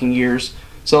 3 fucking years.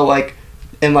 So like,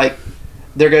 and like,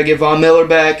 they're gonna get Von Miller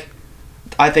back.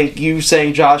 I think you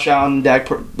saying Josh Allen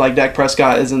and Dak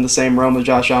Prescott is in the same realm as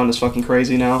Josh Allen is fucking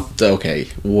crazy now. Okay.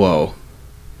 Whoa.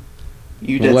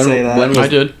 You did say that. I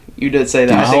did. You did say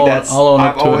that.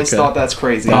 I've always thought that's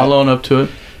crazy. I'll own up to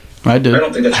it. I did. I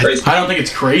don't think that's crazy. I don't think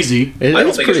it's crazy. I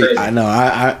don't think it's crazy. I know.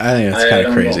 I think it's kind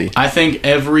of crazy. I think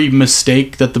every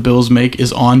mistake that the Bills make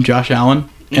is on Josh Allen,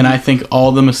 and I think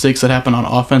all the mistakes that happen on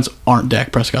offense aren't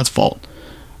Dak Prescott's fault.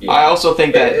 Yeah. I also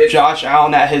think that Josh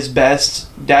Allen at his best,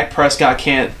 Dak Prescott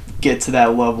can't get to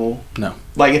that level. No.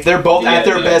 Like, if they're both at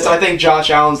their best, I think Josh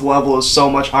Allen's level is so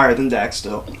much higher than Dak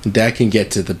still. Dak can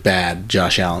get to the bad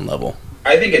Josh Allen level.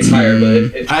 I think it's higher,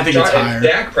 but if higher.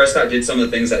 Dak Prescott did some of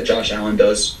the things that Josh Allen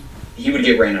does, he would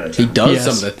get ran out of town. He does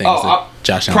some of the things that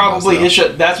Josh Allen probably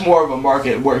does. that's more of a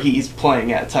market where he's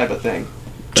playing at type of thing.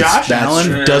 Josh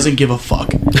Allen doesn't give a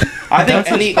fuck. I think that's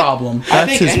his problem. I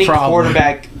think any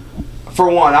quarterback, for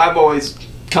one, I've always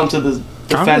come to the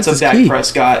defense of Dak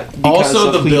Prescott.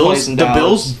 Also, the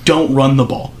Bills don't run the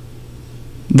ball.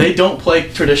 They don't play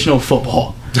traditional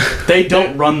football. They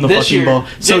don't run the This fucking year, ball.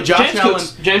 So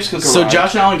James Cook So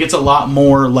Josh Allen gets a lot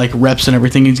more like reps and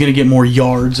everything. He's going to get more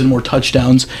yards and more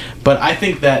touchdowns. But I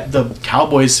think that the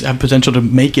Cowboys have potential to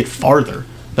make it farther.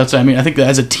 That's what I mean. I think that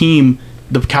as a team,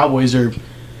 the Cowboys are.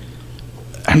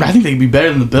 I think they could be better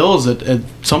than the Bills at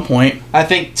some point. I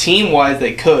think team-wise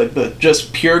they could, but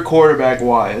just pure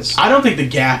quarterback-wise. I don't think the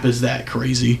gap is that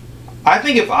crazy. I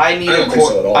think if I need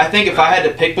I think if I had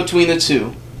to pick between the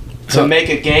two to make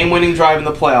a game-winning drive in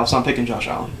the playoffs, I'm picking Josh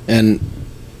Allen And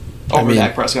over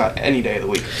Dak Prescott any day of the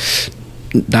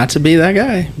week. not to be that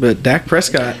guy, but Dak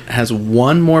Prescott has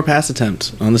one more pass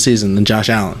attempt on the season than Josh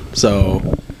Allen.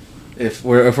 So if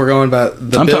we're going about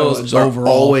the Bills are overall.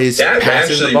 Always That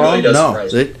passing the actually ball, really does no,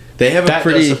 surprise me. they have That a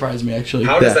pretty does surprise me, actually.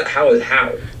 How does that?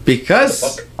 How?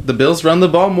 because the Bills run the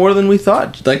ball more than we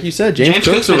thought. Like you said, James Cook's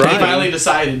Cook's They arriving. finally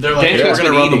decided. They're like, James hey, we're Cook's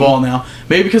going to been run the eating. ball now.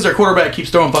 Maybe because their quarterback keeps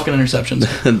throwing fucking interceptions.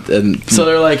 and So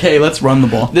they're like, hey, let's run the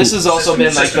ball. This has also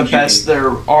been like the System best their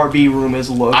RB room has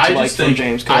looked from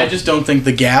James Cook. I just don't think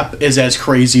the gap is as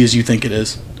crazy as you think it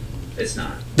is. It's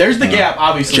not. There's the gap,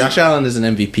 obviously. Josh Allen is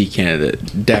an MVP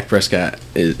candidate. Dak Prescott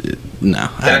is no.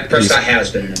 Dak Prescott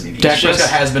has been an MVP. Dak Prescott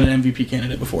has been an MVP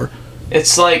candidate before.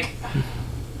 It's like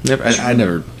I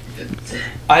never.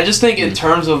 I just think in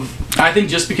terms of I think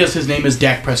just because his name is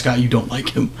Dak Prescott, you don't like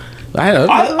him. I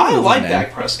like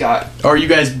Dak Prescott. Or you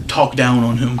guys talk down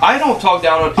on him. I don't talk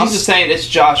down on. I'm just saying it's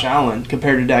Josh Allen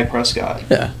compared to Dak Prescott.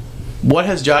 Yeah. What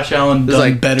has Josh Allen It's done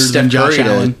like better Steph than Josh Curry to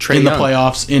Allen Trae in the Young.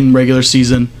 playoffs, in regular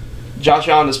season? Josh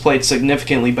Allen has played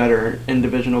significantly better in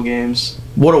divisional games.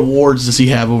 What awards does he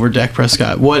have over Dak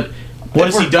Prescott? What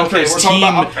has he done for his we're talking team?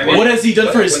 about- What has he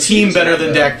done for his When team teams better have than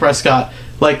that. Dak Prescott?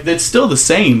 Like, it's still the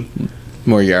same.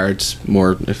 More yards,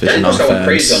 more Dak efficient Prescott went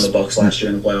crazy on offense. the Bucks last year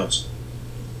in the playoffs.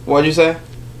 What'd you say?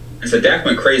 I said Dak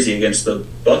went crazy against the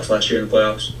Bucks last year in the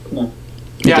playoffs. Come on.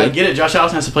 Yeah, I did. get it. Josh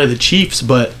Allen has to play the Chiefs,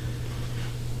 but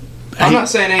I'm not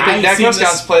saying anything. Dak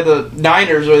Prescott's play the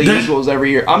Niners or the Eagles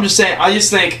every year. I'm just saying. I just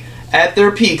think at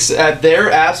their peaks, at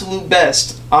their absolute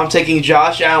best, I'm taking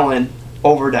Josh Allen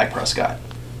over Dak Prescott.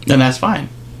 and that's fine.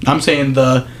 I'm saying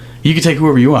you can take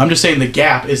whoever you want. I'm just saying the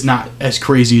gap is not as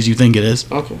crazy as you think it is.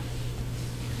 Okay.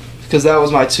 Because that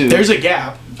was my two. There's a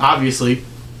gap, obviously.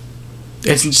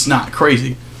 It's just not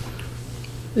crazy.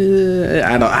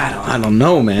 I don't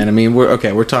know, man. I mean, we're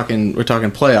talking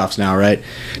playoffs now, right?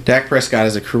 Dak Prescott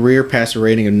has a career passer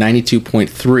rating of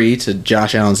 92.3 to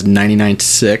Josh Allen's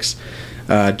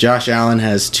 99.6. Josh Allen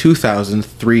has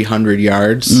 2,300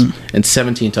 yards and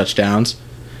 17 touchdowns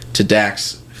to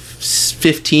Dak's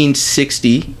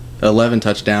 1,560, 11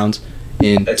 touchdowns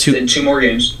in That's in two more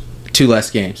games. two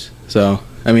less games. So,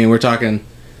 I mean, we're talking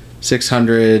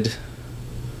 600.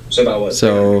 So about what?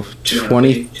 So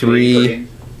 280, 23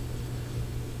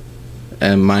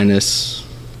 and minus.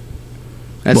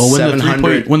 That's Well,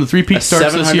 when the 3-peat a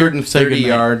starts this year, 730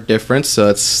 yard difference. So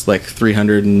it's like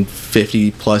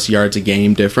 350 plus yards a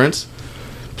game difference,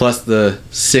 plus the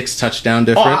 6 touchdown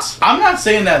difference. I'm not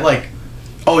saying that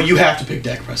you have to pick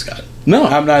Dak Prescott. No,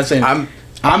 I'm not saying.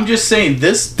 I'm just saying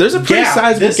this. There's a pretty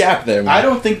sizable gap there, man. I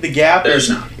don't think the gap. There's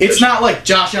not. It's not like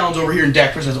Josh Allen's over here and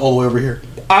Dak Prescott's all the way over here.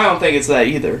 I don't think it's that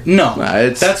either. No,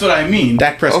 it's- that's what I mean.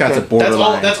 Dak Prescott's Okay. a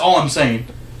borderline. That's all I'm saying.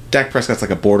 Dak Prescott's like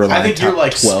a borderline. I think you're top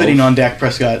like 12. spitting on Dak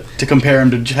Prescott to compare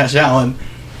him to Josh Allen.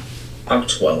 Top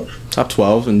 12. top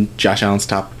 12, and Josh Allen's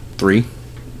top 3.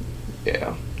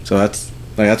 Yeah. So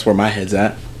that's where my head's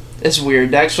at. It's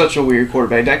weird. Dak's such a weird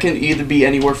quarterback. That can either be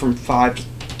anywhere from 5 to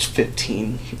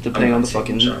 15, depending I'm on the not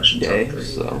taking fucking Josh in day. top 3.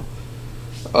 So,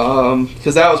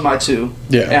 because that was my 2.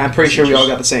 Yeah. And I'm pretty sure we all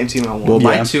got the same team on 1. Well,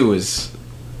 Yeah. my 2 is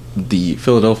the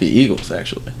Philadelphia Eagles,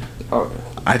 actually. Okay.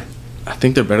 I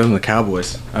think they're better than the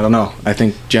Cowboys. I don't know. I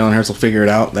think Jalen Hurts will figure it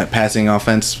out. That passing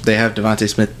offense, they have Devontae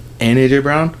Smith and AJ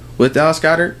Brown with Dallas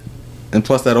Goedert, and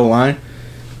plus that O-line.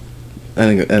 I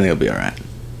think it'll be all right.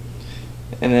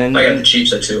 And then I got the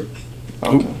Chiefs at 2.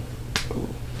 okay.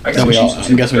 I got the Chiefs at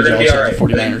 2. I'm guessing we They're all going to be said all right. the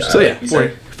 49ers. So, yeah, you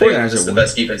said, 49ers it's are the one.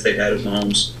 best defense they've had with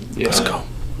Mahomes. Yeah. Let's go.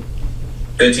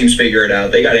 Good teams figure it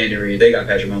out. They got Andy Reid. They got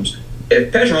Patrick Mahomes.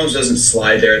 If Patrick Mahomes doesn't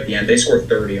slide there at the end, they score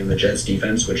 30 on the Jets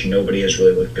defense, which nobody has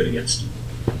really looked good against.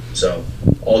 So,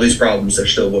 all these problems, they're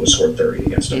still able to score 30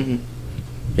 against them. Mm-hmm.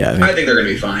 Yeah, I think they're going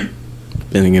to be fine. I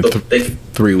think in Look, they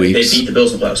 3 weeks. They beat the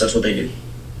Bills in the playoffs. That's what they do.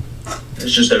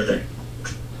 It's just their thing.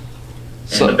 And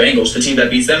So- the Bengals, the team that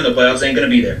beats them in the playoffs, ain't going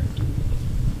to be there.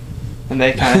 And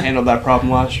they kind of handled that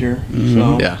problem last year.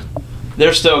 So Yeah.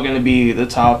 they're still going to be the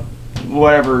top,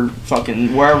 wherever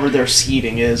their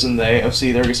seeding is in the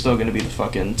AFC, they're still going to be the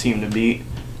fucking team to beat.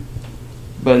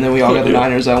 But then we all got the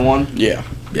Niners at 1. Yeah.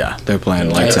 Yeah, they're playing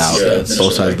lights out.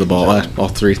 Both sides of the ball. All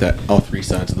three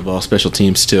sides of the ball. Special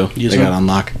teams too. They got on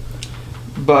lock.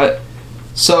 But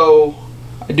so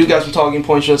I do got some talking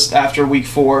points just after week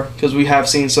 4 because we have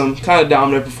seen some kind of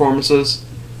dominant performances.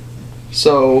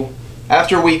 So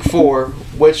after week 4,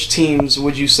 which teams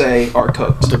would you say are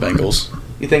cooked? The Bengals.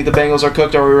 You think the Bengals are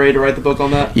cooked? Are we ready to write the book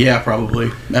on that? Yeah,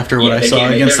 probably. After what I saw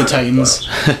against the Titans.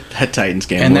 That Titans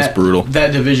game was brutal.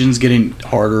 That division's getting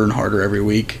harder and harder every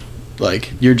week.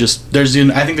 Like, I think there's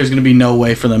going to be no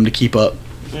way for them to keep up.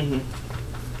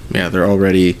 Mm-hmm. Yeah, they're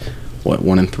already,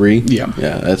 1-3? Yeah.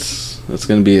 Yeah, that's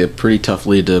going to be a pretty tough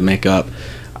lead to make up.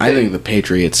 I think the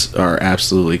Patriots are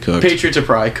absolutely cooked. Patriots are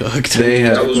probably cooked.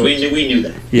 We knew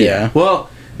that. Yeah. Well,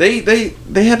 they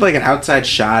had like an outside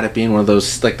shot at being one of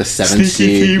those, like the 7th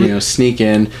seed, sneak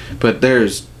in. But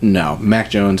there's no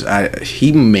Mac Jones.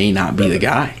 He may not be the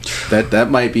guy. That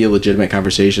might be a legitimate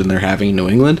conversation they're having in New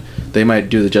England. They might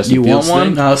do the Justin Fields thing. You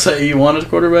want one? I'll say you want a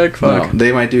quarterback. Fuck. No,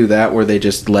 they might do that where they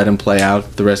just let him play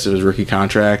out the rest of his rookie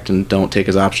contract and don't take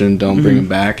his option, don't bring him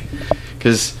back,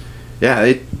 because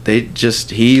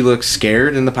he looks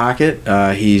scared in the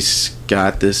pocket. He's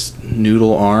got this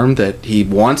noodle arm that he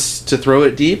wants to throw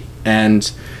it deep,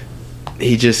 and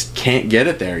he just can't get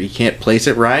it there. He can't place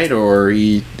it right, or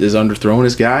he is underthrowing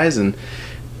his guys. And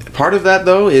part of that,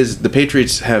 though, is the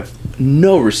Patriots have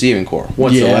no receiving core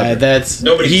whatsoever. Yeah,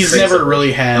 he's never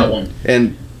really had one.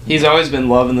 And he's always been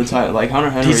loving the tight, like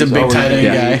Hunter Henry. He's a big tight end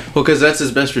guy. Well, because that's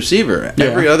his best receiver. Yeah.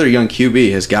 Every other young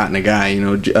QB has gotten a guy,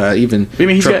 even. I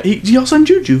mean, he also on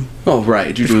Juju. Oh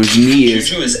right, Juju's knee is.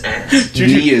 Juju is ass.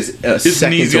 Knee is his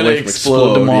knee's gonna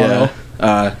explode tomorrow.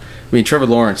 Yeah. Trevor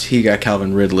Lawrence, he got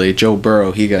Calvin Ridley. Joe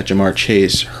Burrow, he got Jamar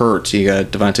Chase. Hurts, he got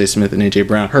Devontae Smith and AJ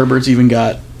Brown. Herbert's even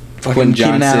got Quinn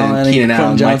Johnson, Keenan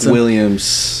Allen, Mike Williams.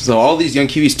 So all these young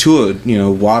QBs, Tua,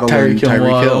 Waddle and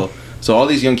Tyreek Hill. So all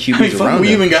these young QBs around him.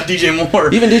 We even got DJ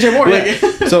Moore. Even DJ Moore,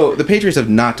 yeah. So the Patriots have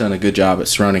not done a good job at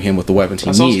surrounding him with the weapons he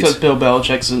needs. That's because Bill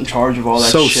Belichick's in charge of all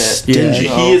that shit. Stingy.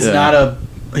 Yeah,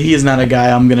 he is not a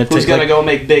guy I'm gonna take. Who's gonna go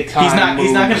make big time?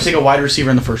 He's not gonna take a wide receiver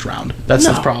in the first round. That's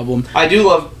the problem. I do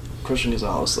love Christian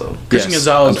Gonzalez though. Christian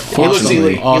Gonzalez, he looks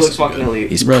elite. He looks fucking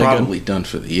elite. He's really probably done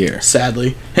for the year.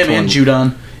 Sadly, him and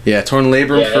Judon. Yeah, torn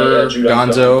labrum for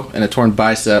Gonzo and a torn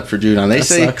bicep for Judon. They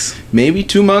say sucks. Maybe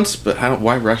 2 months, but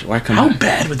why rush? Why come? How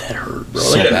bad would that hurt, bro?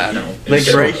 So bad. Like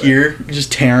right here,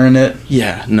 just tearing it.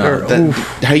 Yeah, no.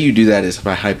 How you do that is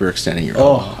by hyperextending your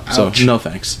elbow. So no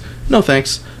thanks. No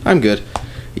thanks. I'm good.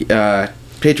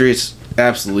 Patriots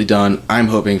absolutely done. I'm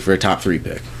hoping for a top 3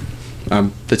 pick.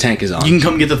 The tank is on. You can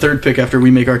come get the 3rd pick after we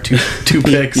make our two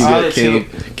picks. You got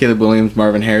Caleb Williams,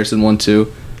 Marvin Harrison,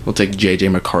 1-2. We'll take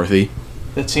JJ McCarthy.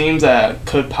 The teams that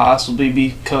could possibly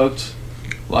be cooked,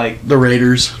 like the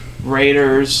Raiders,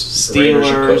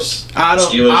 Steelers.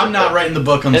 I'm not writing the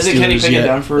book on the Steelers. Isn't Kenny Pickett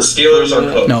done for? The Steelers are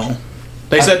cooked. No,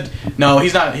 they said no.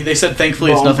 He's not. They said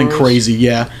thankfully it's nothing crazy.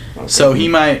 Yeah, okay. So he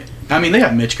might. I mean, they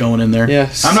got Mitch going in there.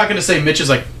 Yes. I'm not gonna say Mitch is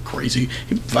like crazy.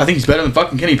 I think he's better than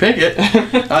fucking Kenny Pickett.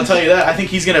 I'll tell you that. I think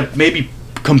he's gonna maybe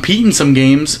compete in some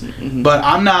games, but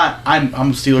I'm not. I'm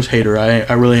a Steelers hater.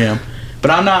 I really am. But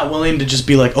I'm not willing to just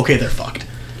be like, okay, they're fucked.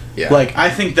 Yeah. Like,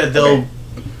 I think that they'll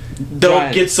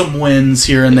get some wins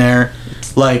here and there.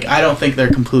 Like, I don't think they're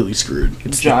completely screwed.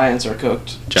 Giants are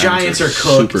cooked. Giants are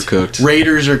cooked. Super cooked.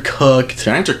 Raiders are cooked.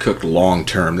 Giants are cooked long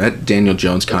term. That Daniel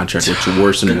Jones contract looks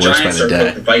worse and worse by the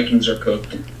day. The Vikings are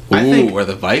cooked. Are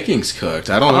the Vikings cooked?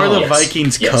 I don't know. Are the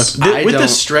Vikings cooked? With the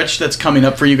stretch that's coming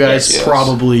up for you guys,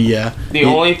 probably, yeah. The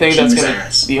only thing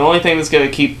that's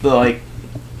gonna keep the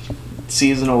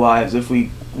season alive is if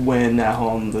we win at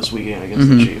home this weekend against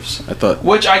the Chiefs.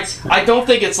 Which I don't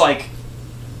think it's like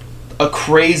a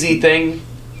crazy thing.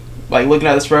 Like looking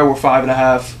at the spread, we're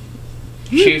 5.5.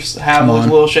 Chiefs have a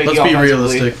little shaky. Let's be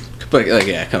realistic. But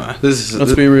come on.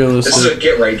 Let's be realistic. This is a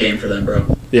get right game for them,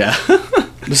 bro. Yeah.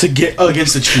 This is a get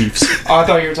against the Chiefs. Oh, I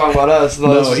thought you were talking about us.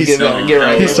 No, he's get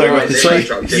right. He's talking about the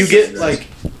Chiefs. You get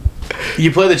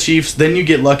you play the Chiefs, then you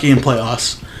get lucky and play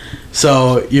us.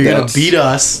 So you're going to beat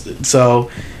us.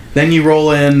 So then you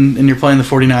roll in and you're playing the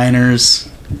 49ers.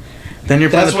 Then you're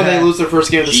playing That's when they lose their first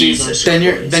game of the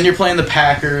season. Then you're playing the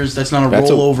Packers. That's not a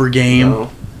rollover game. No.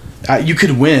 You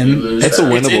could win. It's a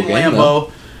winnable game.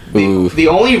 Lambeau. The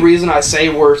only reason I say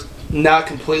we're not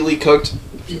completely cooked,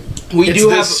 we do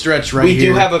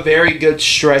have a very good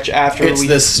stretch after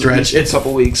this stretch. It's a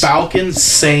couple weeks. Falcons,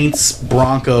 Saints,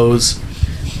 Broncos,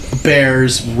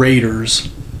 Bears, Raiders,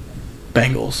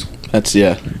 Bengals.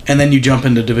 And then you jump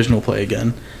into divisional play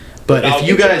again. But if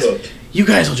you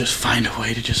guys will just find a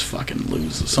way to just fucking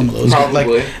lose some of those.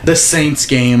 Probably. Like the Saints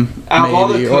game,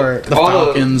 maybe, or the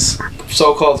Falcons. The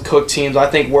so-called cooked teams, I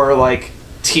think we're like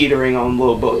teetering on a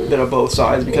little bit of both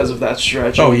sides because of that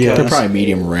stretch. Oh, yeah. They're probably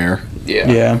medium rare.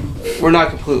 Yeah. We're not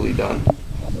completely done.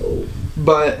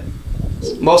 But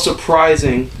most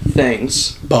surprising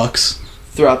things Bucks.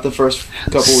 throughout the first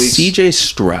couple weeks. CJ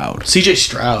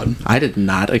Stroud. I did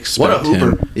not expect What a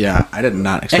hooper. him. Yeah, I did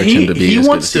not expect And him to be he as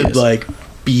wants good to as he is. like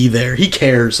be there. He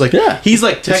cares. Like Yeah. he's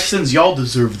like Texans, y'all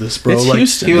deserve this, bro. It's like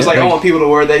Houston. He was like, Yeah. I want people to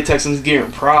wear they Texans gear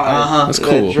and pride. Uh-huh. That's That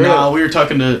cool. drip. No, we were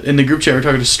talking in the group chat. We were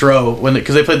talking to Stro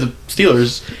because they played the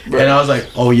Steelers, Right. and I was like,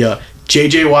 "Oh yeah,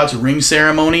 J.J. Watt's ring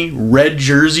ceremony, red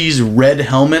jerseys, red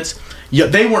helmets. Yeah,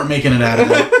 they weren't making it out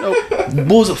of it. What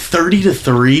was it,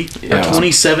 30-3 Yeah, or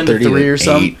 27-3 or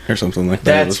something? or something like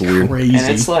that. That's It was weird. crazy. And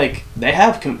it's like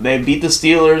they beat the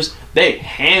Steelers. They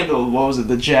handled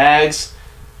the Jags.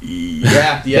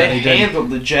 yeah, they they did. handled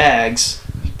the Jags.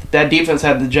 That defense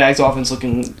had the Jags offense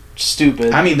looking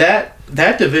stupid. I mean that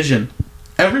division,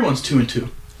 everyone's 2-2.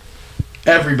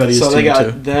 Everybody is so 2-2. they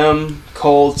got them,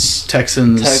 Colts,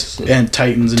 Texans and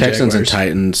Titans and Texans and Jaguars.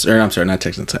 Titans, or I'm sorry, not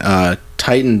Texans.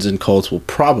 Titans and Colts will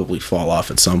probably fall off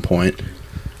at some point.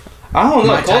 I don't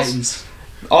know. My Colts, Titans.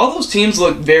 all those teams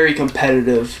look very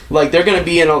competitive. Like they're gonna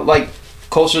be in a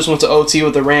Colts just went to OT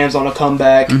with the Rams on a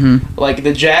comeback. Mm-hmm. Like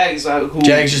the Jags, who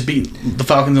Jags just beat the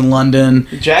Falcons in London.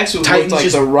 Jags who Titans looked like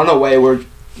just- the runaway were.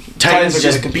 Titans are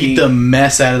gonna just compete. beat the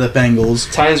mess out of the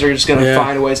Bengals. Titans are just gonna Yeah.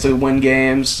 find ways to win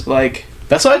games. Like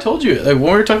That's what I told you. Like when we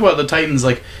were talking about the Titans,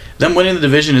 like them winning the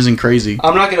division isn't crazy.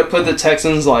 I'm not gonna put the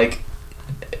Texans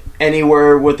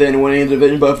anywhere within winning the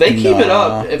division, but if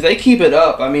they keep it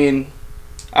up, I mean,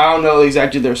 I don't know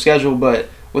exactly their schedule, but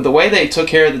with the way they took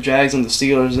care of the Jags and the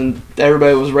Steelers, and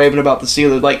everybody was raving about the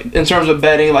Steelers, like in terms of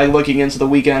betting, like looking into the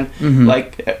weekend, Mhm.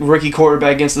 like rookie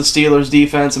quarterback against the Steelers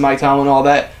defense and Mike Tomlin and all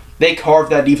that, they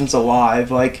carved that defense alive.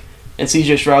 Like, and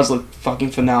CJ Stroud's looked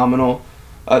fucking phenomenal.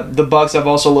 The Bucks have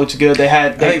also looked good. I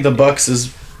think the Bucks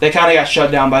is they kind of got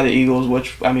shut down by the Eagles,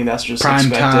 which I mean that's just prime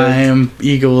expected. time.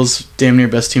 Eagles, damn near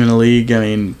best team in the league. I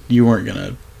mean, you weren't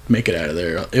gonna make it out of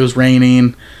there. It was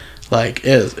raining. Like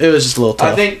it was just a little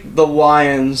tough. I think the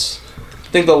Lions.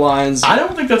 I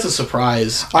don't think that's a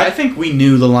surprise. I think we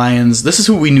knew the Lions. This is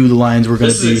who we knew the Lions were going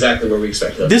to This be. is exactly where we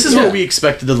expected them. This is Yeah. what we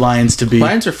expected the Lions to be.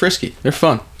 Lions are frisky. They're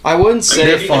fun. I wouldn't say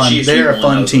They're fun. They're a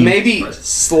fun team. maybe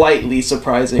slightly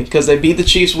surprising because they beat the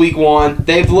Chiefs week 1.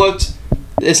 They've looked.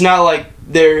 It's not like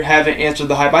they haven't answered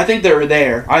the hype. I think they're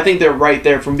there. I think they're right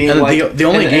there from being And like the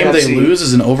only in the game they NFC. lose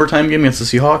is an overtime game against the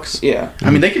Seahawks. Yeah.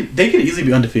 I mean, they could easily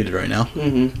be undefeated right now,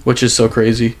 Mm-hmm. which is so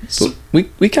crazy.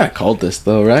 We kind of called this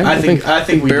though, right? I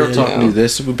think we Barrel did. Talk yeah. knew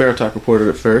this. Barrel Talk reported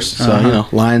it first, so Uh-huh.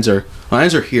 Lions are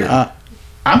here.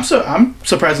 I'm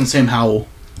surprised on Sam Howell.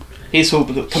 He's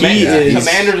hooping. He is-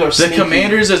 Commanders are The sneaky.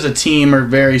 Commanders as a team are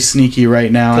very sneaky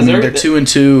right now. I 'Cause mean, they're- they're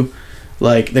 2-2.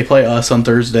 Like they play us on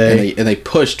Thursday. and they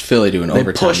pushed Philly to an They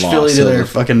overtime pushed loss. Philly to so their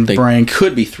fucking they brink.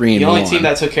 could be 3-1. The only team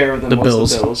that took care of them The was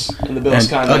Bills. the Bills, and the Bills And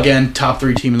kind of again, top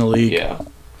 3 team in the league. Yeah.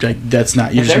 Like that's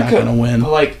not you're And just they're not gonna win.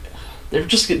 Like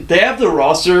they have the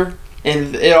roster,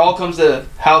 and it all comes to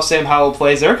how Sam Howell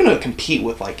plays. They're gonna compete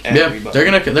with everybody.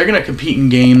 Yeah, they're gonna compete in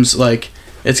games. Like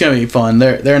it's gonna be fun.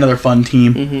 They're another fun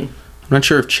team. Mm-hmm. I'm not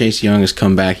sure if Chase Young has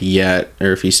come back yet,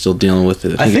 or if he's still dealing with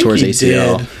it. I think he tore his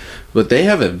ACL. did. But they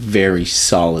have a very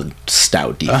solid,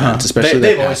 stout defense, Uh-huh. especially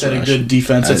They've their always pass had a rush. good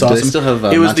defense. It's Do awesome. They still have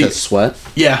It was Montez Sweat,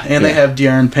 Yeah, and they Yeah. have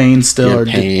De'Aaron Payne still. De'Aaron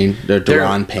Payne, their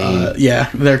De'Ron Payne. Yeah,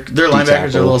 their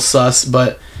linebackers are a little sus,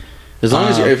 but As long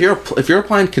as if you're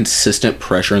applying consistent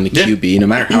pressure on the Yeah. QB, no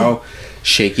matter how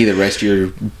shaky the rest of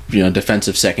your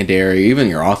defensive secondary, even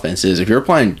your offense is, if you're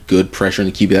applying good pressure on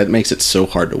the QB, that makes it so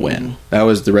hard to win. That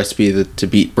was the recipe to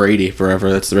beat Brady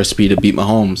forever. That's the recipe to beat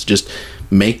Mahomes. Just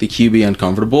make the QB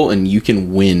uncomfortable, and you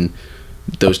can win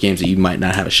those games that you might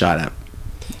not have a shot at.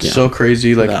 Yeah. so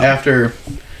crazy. Like No. after,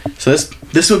 so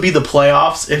this would be the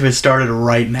playoffs if it started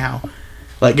right now.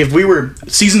 Like if we were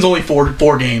season's only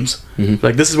four games. Mhm.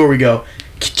 Like this is where we go.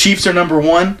 Chiefs are number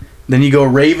 1. Then you go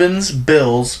Ravens,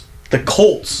 Bills, the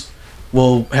Colts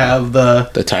will have the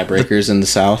tiebreakers in the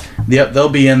South. Yep, they'll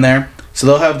be in there. So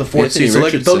they'll have the 4th Anthony seed. So they'll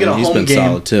get a Richardson, he's home been game.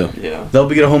 solid too. Yeah. They'll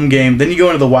get a home game. Then you go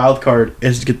into the wild card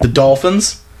is to get the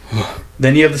Dolphins.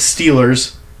 Then you have the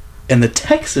Steelers, and the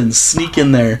Texans sneak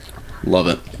in there, Love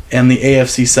it. and the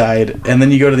AFC side. And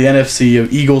then you go to the NFC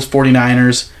of Eagles,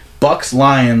 49ers, Bucks,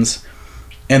 Lions,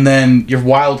 and then your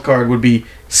wild card would be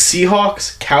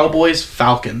Seahawks, Cowboys,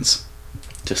 Falcons.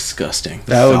 Disgusting.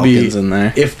 That would be Falcons in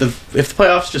there. if the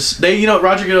playoffs just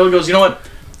Roger Goodell goes, you know what,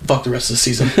 fuck the rest of the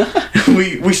season.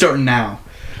 we start now.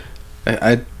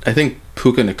 I think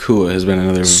Puka Nakua has been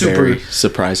another Super. very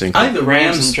surprising. I think the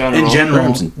Rams Rams in in general,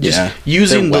 Rams, just yeah.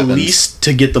 using They're the weapons. least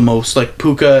to get the most, like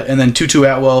Puka and then Tutu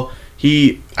Atwell.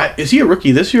 Is he a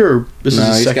rookie this year? Or this is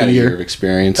his he's second got a year. year of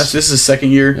experience. This is his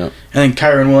second year. Yep. And then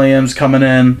Kyron Williams coming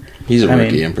in. He's a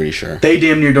rookie, I'm pretty sure. They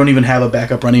damn near don't even have a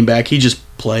backup running back. He just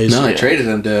plays. No, I traded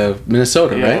him to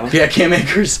Minnesota, right? Yeah, Cam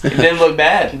Akers. He didn't look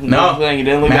bad. No. He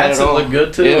didn't look bad at Madsen all. looked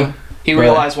good, too. Yeah. He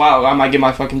realized, wow, I might get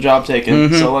my fucking job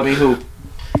taken, so let me hoop.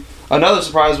 Another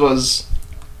surprise was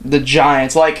the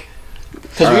Giants. Like,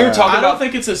 because we were talking I don't about...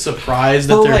 think it's a surprise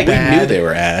that they're like, bad. We knew they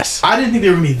were ass. I didn't think they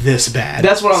were going to be this bad.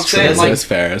 That's what I'm saying. Like,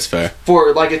 That's fair.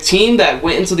 For, like, a team that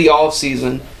went into the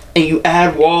offseason and you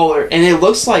add Waller, and it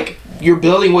looks like you're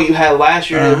building what you had last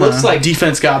year, and it looks like...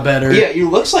 defense got better. Yeah, it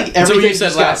looks like That's what everything you said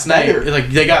just last got night. better. Like,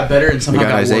 they got better and We somehow got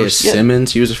got Isaiah worse.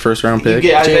 Simmons. He was a first-round pick. You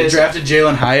get They Isaiah- drafted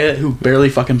Jalen Hyatt, who barely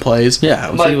fucking plays. Yeah, I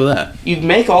was Like, with that. You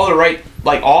make all the right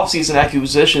like off-season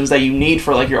acquisitions that you need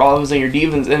for like your offense and your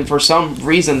defense, and for some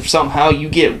reason somehow you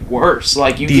get worse.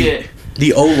 Like you get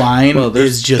The O-line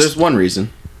is just... There's one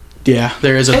reason. Yeah,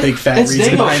 there is a big fat it's reason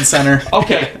Daniel. behind center.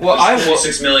 okay. Well, I will.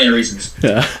 6 million reasons.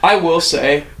 Yeah. I will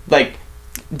say like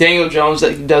Daniel Jones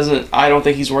that doesn't. I don't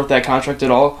think he's worth that contract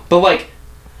at all. But like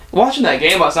watching that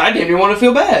game last night, I didn't even want to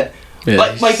feel bad. Yeah.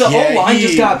 Like the Yeah, O-line he-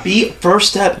 just got beat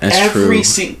first step That's every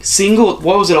single.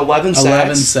 What was it? 11 sacks.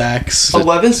 11 sacks.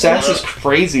 11 sacks is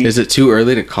crazy. Is it too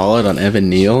early to call it on Evan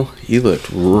Neal? He looked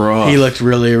rough. He looked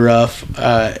really rough.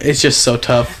 It's just so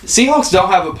tough. Seahawks don't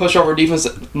have a pushover defense,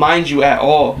 mind you, at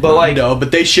all. But like, No, but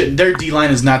they should. Their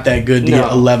D-line is not that good to No.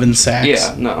 get 11 sacks.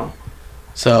 yeah, no.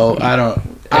 So I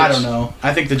don't know.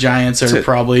 I think the Giants are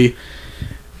probably.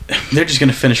 They're just going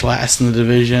to finish last in the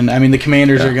division. I mean, the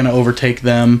Commanders are going to overtake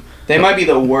them. They might be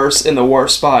the worst in the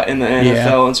worst spot in the NFL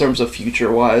Yeah. in terms of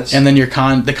future wise. And then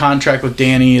the contract with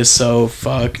Danny is so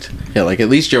fucked. Yeah, like at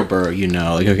least Joe Burrow,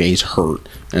 like okay, he's hurt,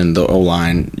 and the O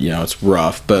line, it's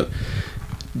rough. But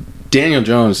Daniel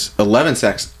Jones, 11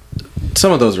 sacks.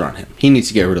 Some of those are on him. He needs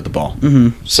to get rid of the ball.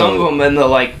 Mm-hmm. Some of them in the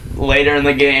later in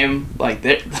the game, like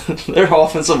their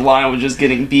offensive line was just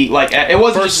getting beat. Like it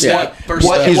wasn't First just step. one. First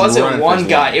step. It He's wasn't running one first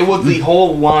guy. line. It was the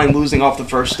whole line losing off the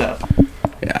first step.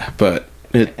 Yeah, but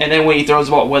And then when he throws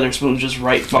the ball, Witherspoon's just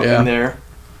right fucking there.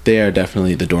 they are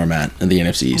definitely the doormat in the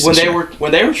NFC East. When this they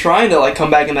year. were trying to like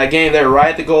come back in that game, they were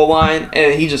right at the goal line,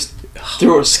 and he just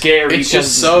threw a scary. It's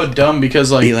just so dumb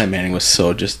because like Eli Manning was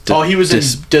so just. he was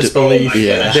in disbelief.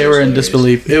 Yeah. They were in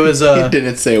disbelief. It was He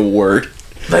didn't say a word.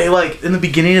 they like in the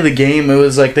beginning of the game. It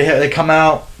was like they come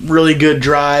out really good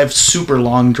drive, super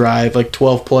long drive, like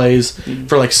 12 plays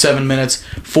for like 7 minutes.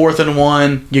 4th and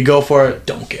 1, you go for it,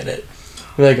 don't get it.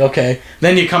 You're like okay,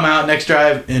 then you come out next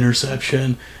drive,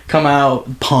 interception. Come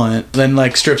out, punt, then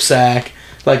like strip sack.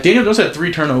 Like Daniel Jones had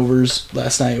 3 turnovers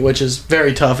last night, which is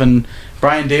very tough. And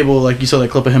Brian Dable, like you saw that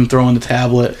clip of him throwing the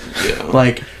tablet. Yeah.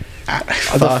 Like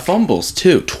The fumbles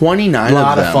too, 29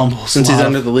 Lot of of them fumbles. since he's Lot of-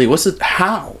 under the league. What's it?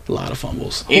 How a lot of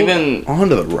fumbles. Even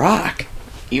onto the rock?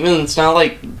 it's not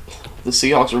like the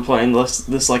Seahawks were playing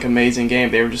this like amazing game.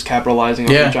 They were just capitalizing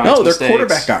on Yeah. the Giants' No, their mistakes.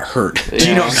 quarterback got hurt.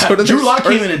 Yeah. So did Drew their Lock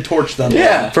stars. came in and torched them.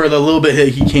 Yeah. For the little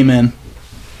bit he came in.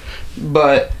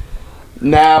 But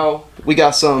now we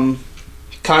got some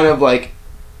kind of like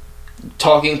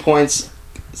talking points.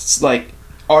 It's like,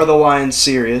 are the Lions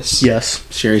serious? Yes.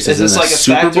 Sherry Is says, this in like a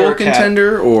Super factor Bowl or cap?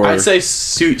 contender, or I'd say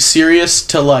serious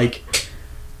to like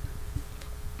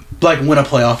win a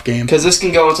playoff game. Because this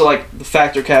can go into like the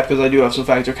factor cap. Because I do have some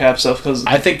factor cap stuff. Because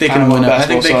I think they can win. I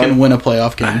think they can win a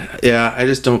playoff game. yeah, I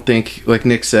just don't think, like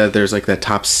Nick said, there's like that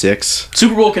top 6.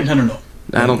 Super Bowl contender, no.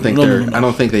 I don't think No, they're. no, no. I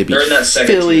don't think they beat They're in that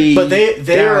second Philly. But they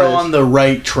are Dallas. on the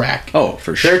right track. Oh,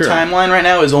 for sure. Their timeline right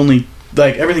now is only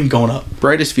like everything going up.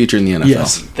 Brightest future in the NFL.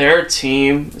 Yes. they're a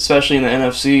team, especially in the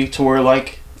NFC, to where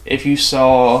like if you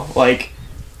saw like,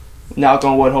 knock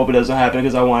on wood, hope it doesn't happen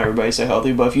because I want everybody to stay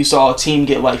healthy. But if you saw a team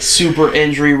get like super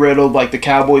injury riddled, like the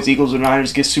Cowboys, Eagles, or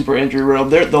Niners get super injury riddled,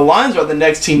 the Lions are the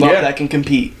next team up Yeah. that can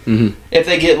compete. Mhm. If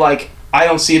they get like, I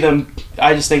don't see them.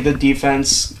 I just think the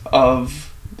defense of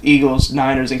Eagles,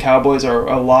 Niners, and Cowboys are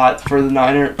a lot for the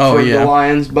the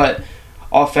Lions, but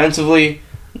offensively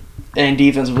and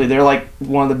defensively, they're like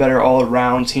one of the better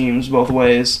all-around teams both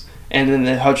ways. And then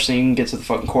the Hutchinson can get to the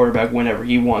fucking quarterback whenever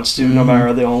he wants to, no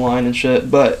matter the online and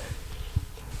shit. But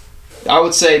I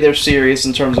would say they're serious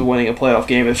in terms of winning a playoff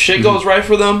game. If shit goes right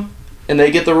for them and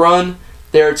they get the run,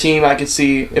 they're a team I could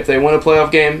see if they win a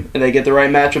playoff game and they get the right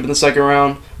matchup in the second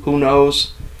round. Who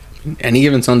knows? Any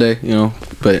given Sunday,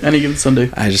 But Any given Sunday.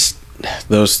 I just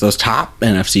those top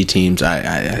NFC teams,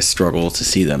 I struggle to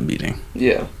see them beating.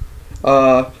 Yeah.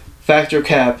 Factor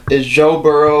cap. Is Joe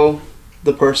Burrow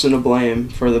the person to blame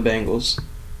for the Bengals?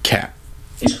 Cap.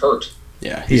 He's hurt.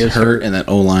 Yeah, He he's is hurt, and that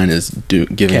O line is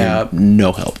giving Cap. him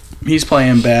no help. He's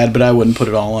playing bad, but I wouldn't put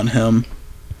it all on him.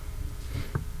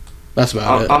 That's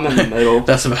about it. I'm in the middle.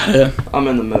 That's about it. I'm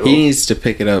in the middle. He needs to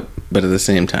pick it up, but at the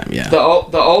same time, yeah. The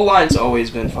O-line's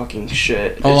always been fucking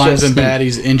shit. O-line's been bad.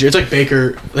 He's injured. It's like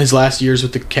Baker, his last years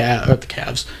with the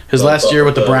Cavs. His last year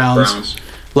with the Browns.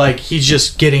 Like, he's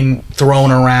just getting thrown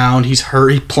around. He's hurt.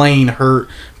 He's playing hurt,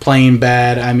 playing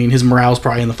bad. I mean, his morale's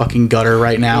probably in the fucking gutter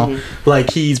right now. Mm-hmm. Like,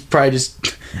 he's probably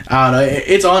just... I don't know.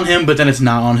 It's on him, but then it's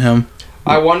not on him.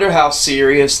 I wonder how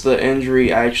serious the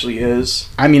injury actually is.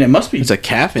 I mean, it must be. It's a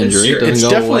calf injury. It's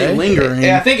definitely lingering.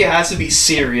 I think it has to be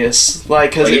serious.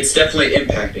 Cause it's definitely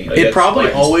impacting. It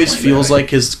probably always feels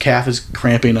like his calf is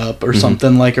cramping up or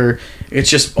something, or it's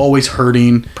just always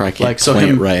hurting. Probably can't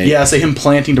plant right. Yeah, so him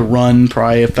planting to run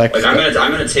probably affects. I'm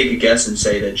gonna take a guess and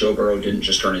say that Joe Burrow didn't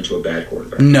just turn into a bad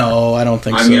quarterback. No, I don't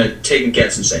think so. I'm gonna take a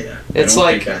guess and say that. It's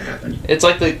I don't think that happened. It's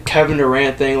like the Kevin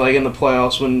Durant thing, like in the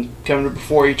playoffs when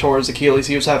before he tore his Achilles,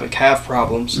 he was having calf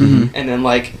problems, and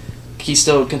then he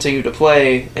still continued to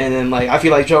play, and then I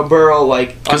feel like Joe Burrow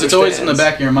because it's always in the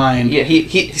back of your mind. Yeah,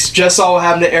 he just saw what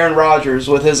happened to Aaron Rodgers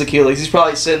with his Achilles. He's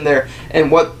probably sitting there, and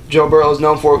what Joe Burrow is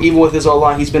known for, even with his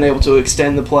O-line, he's been able to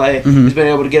extend the play. He's been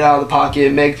able to get out of the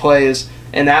pocket, make plays,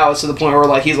 and now it's to the point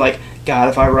where he's like, God,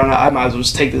 if I run out, I might as well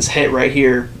just take this hit right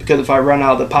here, because if I run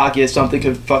out of the pocket, something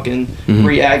could fucking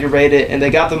re-aggravate it. And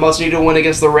they got the must-needed win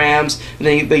against the Rams, and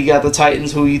then they got the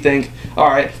Titans, who you think, all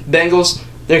right, Bengals,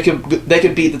 they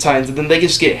could beat the Titans, and then they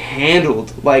just get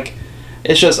handled.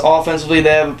 It's just offensively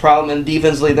they have a problem, and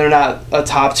defensively they're not a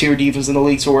top-tier defense in the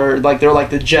league, so where they're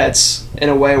like the Jets in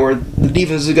a way where the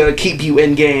defense is going to keep you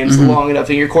in games long enough,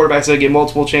 and your quarterback's going to get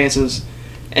multiple chances.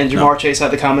 And Jamar Chase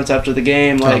had the comments after the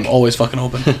game, I'm always fucking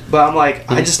open. But I'm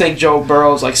I just think Joe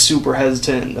Burrow's super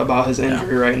hesitant about his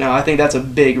injury right now. I think that's a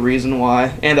big reason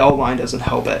why, and the O-line doesn't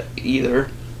help it either.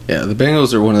 Yeah, the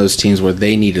Bengals are one of those teams where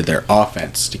they needed their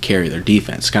offense to carry their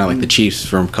defense, kind of like the Chiefs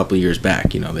from a couple of years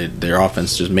back. Their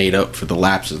offense just made up for the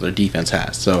lapses their defense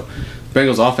has. So, the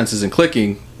Bengals' offense isn't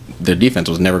clicking. Their defense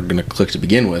was never going to click to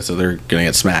begin with, so they're going to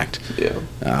get smacked.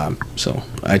 Yeah. So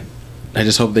I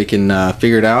just hope they can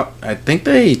figure it out. I think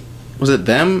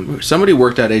somebody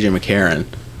worked out AJ McCarron,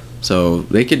 so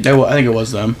they could. I think it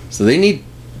was them. So they need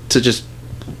to just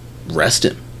rest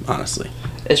him, honestly.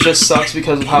 It just sucks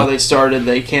because of how they started.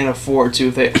 They can't afford to.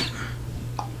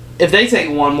 If they take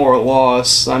one more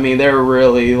loss, I mean, they're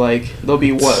really they'll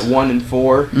be 1-4.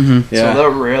 Mm-hmm. Yeah. So they're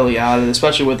really out of it,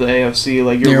 especially with the AFC.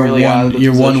 You're really out of the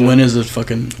Your position. one win is a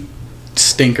fucking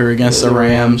stinker against the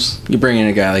Rams. You bring in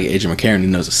a guy like AJ McCarron who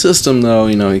knows the system, though.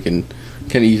 You can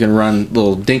run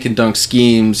little dink and dunk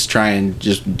schemes, try and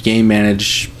just game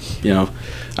manage. I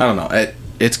don't know.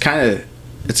 It's kind of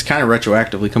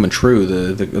retroactively coming true.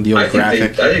 The old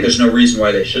graphic. I think there's no reason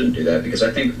why they shouldn't do that, because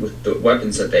I think with the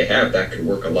weapons that they have, that could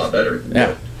work a lot better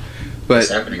than what's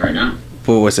happening right now.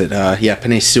 What was it?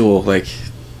 Penei Sewell.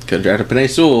 Could have drafted Penei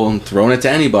Sewell and thrown it to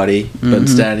anybody, but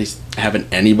instead he's having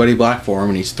anybody block for him,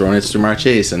 and he's throwing it to Jamar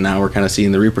Chase, and now we're kind of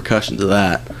seeing the repercussions of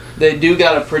that. They do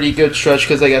got a pretty good stretch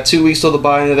because they got 2 weeks till the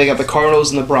bye, and then they got the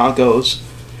Cardinals and the Broncos.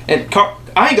 And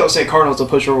I ain't gonna say Cardinals will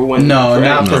push over win. No,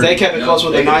 because they kept it close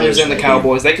with the Niners and the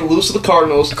Cowboys. They could lose to the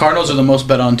Cardinals. The Cardinals are the most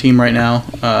bet on team right now,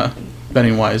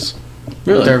 betting wise.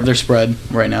 Really, they're spread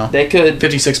right now. They could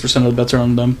 56% of the bets are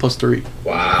on them +3.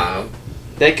 Wow.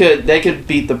 They could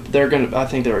beat the. I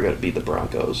think they're gonna beat the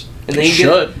Broncos. And they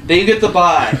should. Then you get the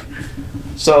bye.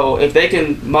 So if they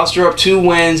can muster up 2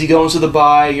 wins, you go into the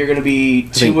bye. You're gonna be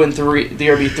 2-3.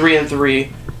 You're gonna be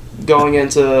 3-3 going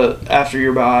into after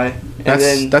your bye.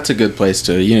 That's a good place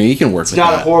to you can work. It's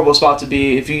not a horrible spot to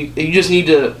be if you just need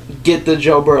to get the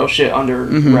Joe Burrow shit under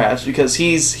wraps, because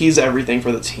he's everything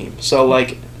for the team. So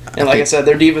I said,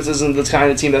 their defense isn't the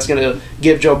kind of team that's gonna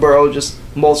give Joe Burrow just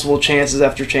multiple chances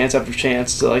after chance after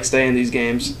chance to stay in these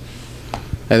games.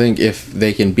 I think if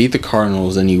they can beat the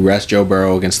Cardinals and you rest Joe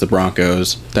Burrow against the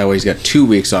Broncos, that way he's got 2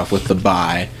 weeks off with the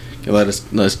bye. You let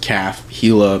his calf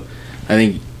heal up. I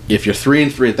think if you're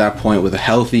 3-3 at that point with a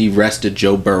healthy, rested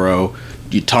Joe Burrow,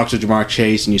 you talk to Jamar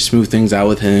Chase and you smooth things out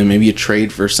with him. Maybe you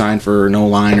sign for an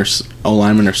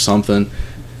O-lineman or something.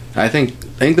 I think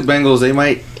the Bengals, they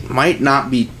might not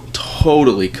be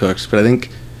totally cooked, but I think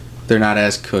they're not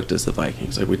as cooked as the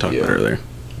Vikings, like we talked about earlier.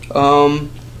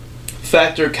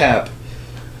 Factor cap.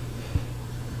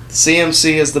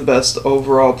 CMC is the best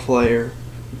overall player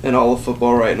in all of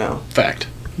football right now. Fact.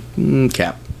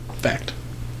 Cap. Fact.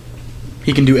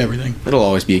 He can do everything. It'll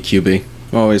always be a QB.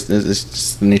 It's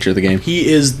just the nature of the game. He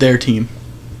is their team.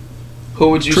 Who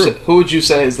would you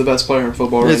say is the best player in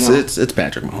football right now? It's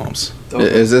Patrick Mahomes. Okay.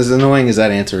 As annoying as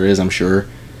that answer is, I'm sure,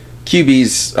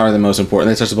 QBs are the most important.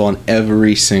 They touch the ball in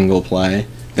every single play.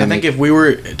 I think if we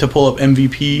were to pull up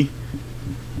MVP,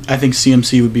 I think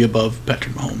CMC would be above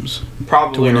Patrick Mahomes to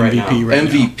Probably win right MVP now. right now.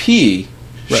 MVP,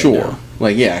 Right sure. now.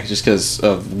 Like, yeah, just because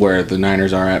of where the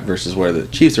Niners are at versus where the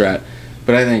Chiefs are at.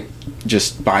 But I think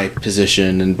just by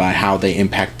position and by how they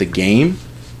impact the game,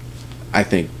 I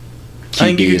think QB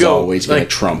you could is go, always going to like,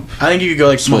 trump. I think you could go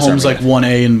like Swiss Mahomes Army like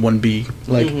 1A and 1B,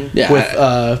 like Yeah, with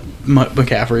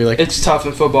McCaffrey. Like It's tough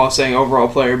in football saying overall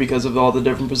player because of all the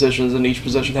different positions, and each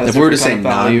position has If we were to different say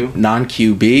kind of value.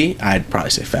 non-QB, I'd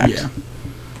probably say fact. yeah.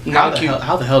 Not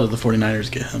How the hell did the 49ers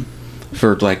get him?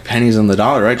 For like pennies on the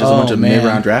dollar, right? Just a bunch of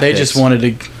mid-round draft They picks. just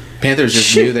wanted to. Panthers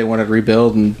just knew they wanted to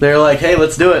rebuild, and They're like, hey,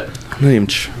 let's do it.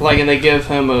 Like, and they give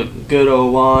him a good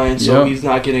O-line, so Yep. he's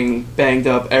not getting banged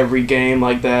up every game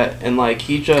like that. And, like,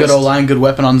 he just... Good O line, good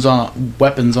weapons on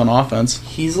offense.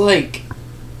 He's, like...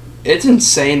 It's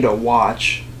insane to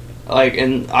watch. Like,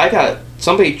 and I got...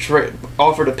 Somebody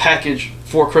offered a package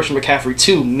for Christian McCaffrey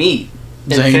to me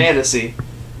in Zane. fantasy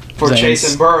for Zane's- Chase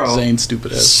and Burrow. Zane's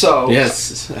stupid ass. So...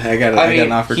 yes, I got I mean,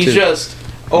 an offer he's too. just...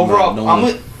 Overall,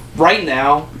 No. right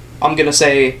now, I'm going to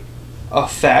say a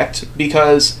fact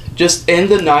because just in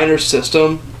the Niners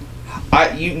system,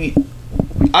 I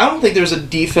don't think there's a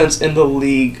defense in the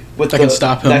league That can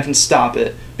stop him. that can stop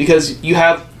it because you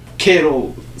have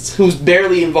Kittle who's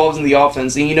barely involved in the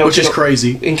offense, and Which is Kittle-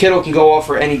 crazy. And Kittle can go off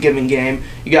for any given game.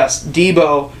 You got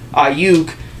Debo,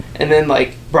 Ayuk, and then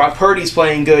like Brock Purdy's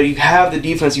playing good. You have the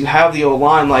defense, you have the O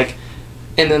line, like.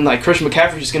 And then, like, Christian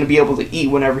McCaffrey's just going to be able to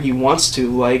eat whenever he wants to.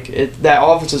 Like, that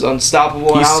offense is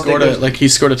unstoppable. He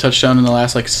scored a touchdown in the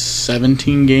last,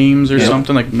 17 games or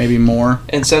something, like, maybe more.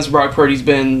 And since Brock Purdy's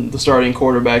been the starting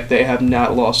quarterback, they have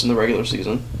not lost in the regular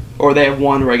season. Or they have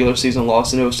one regular season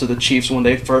loss, and it was to the Chiefs when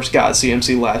they first got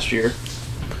CMC last year.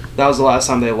 That was the last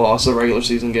time they lost a regular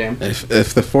season game. If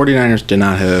the 49ers did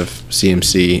not have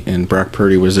CMC and Brock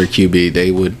Purdy was their QB,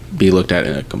 they would be looked at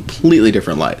in a completely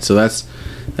different light. So that's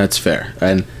fair.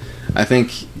 And I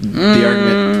think the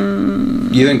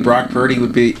argument... You think Brock Purdy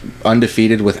would be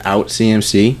undefeated without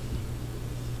CMC?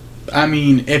 I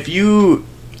mean, if you...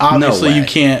 Obviously, No way. you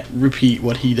can't repeat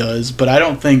what he does, but I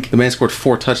don't think... The man scored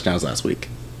 4 touchdowns last week.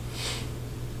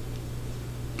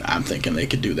 I'm thinking they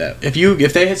could do that.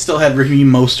 If they had still had Raheem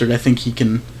Mostert, I think he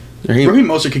can... Raheem- Raheem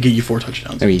Mostert could get you 4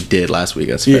 touchdowns. I mean, he did last week.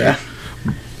 That's fair. Yeah.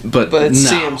 But it's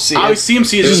no. CMC.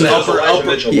 CMC is just an upper...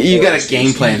 You got a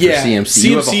game plan for Yeah, CMC.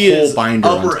 You have a CMC whole is binder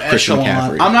upper on Christian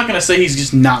echelon. McCaffrey. I'm not going to say he's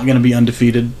just not going to be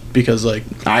undefeated because,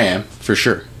 I am, for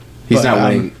sure. He's But, not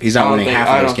winning. He's not winning half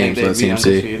of those games without CMC.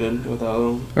 Undefeated without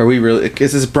him. Are we really?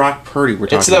 Because it's Brock Purdy we're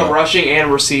talking It's the about. rushing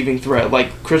and receiving threat.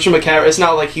 Like Christian McCaffrey, it's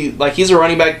not like he's a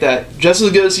running back that just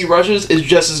as good as he rushes is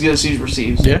just as good as he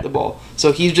receives the ball.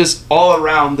 So he's just all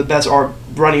around the best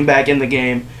running back in the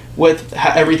game with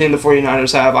everything the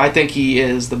 49ers have. I think he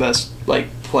is the best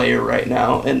player right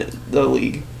now in the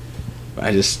league.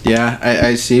 I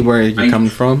see where you're coming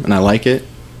from, and I like it.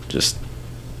 Just,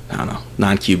 I don't know,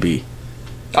 non-QB.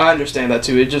 I understand that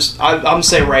too. It just I'm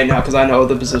saying right now because I know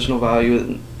the positional value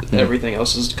and everything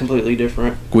else is completely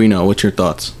different. Guino, what's your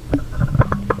thoughts?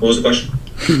 What was the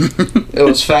question? It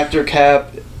was factor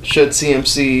cap. Should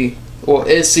CMC? Well,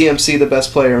 is CMC the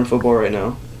best player in football right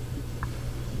now?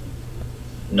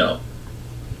 No.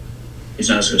 He's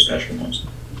not as good as Patrick Mahomes.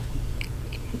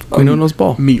 Guino knows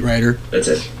ball. Meat Rider. That's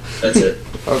it.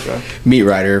 Okay. Meat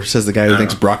Rider says the guy who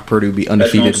thinks Brock Purdy would be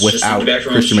undefeated Mahomes without Patrick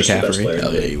Mahomes Christian is just the best McCaffrey. player.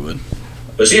 Hell yeah, you would.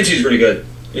 But CMC's pretty good.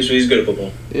 He's good at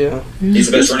football. Yeah. He's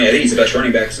the best running. I think he's the best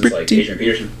running back since Adrian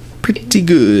Peterson. Pretty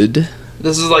good.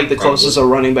 This is the closest a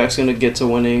running back's going to get to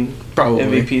winning Probably.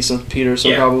 MVP since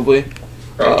Peterson, Yeah. probably.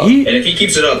 And if he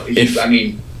keeps it up,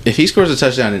 If he scores a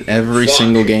touchdown in every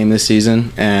single game this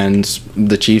season, and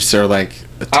the Chiefs are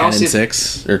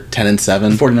 10-6 or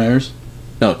 10-7, 49ers.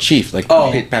 no, Chief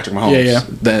Patrick Mahomes.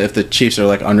 Yeah. If the Chiefs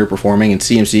are underperforming and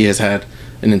CMC has had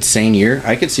an insane year,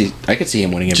 I could see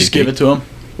him winning MVP. Just give it to him.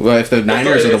 Well, if the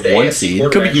Niners are the 1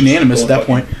 seed, Could be unanimous at that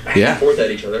point. Yeah. Forth at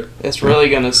each other. It's really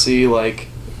going to see,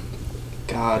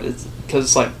 God, it's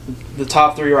because the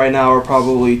top 3 right now are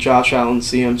probably Josh Allen,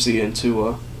 CMC, and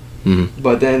Tua. Mm-hmm.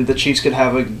 But then the Chiefs could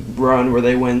have a run where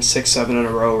they win 6-7 in a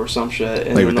row or some shit.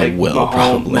 And then they will,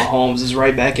 probably. Mahomes is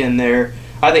right back in there.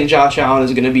 I think Josh Allen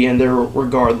is going to be in there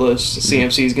regardless.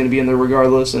 CMC is going to be in there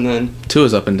regardless. And then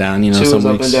Tua's up and down, Tua's some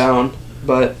up weeks. and down.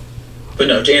 But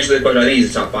no, to answer the question, I think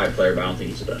he's a top 5 player, but I don't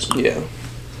think he's the best. yeah.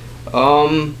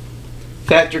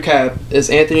 Factor cap, is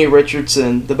Anthony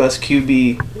Richardson the best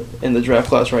QB in the draft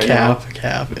class right now?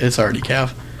 Cap. It's already Cap.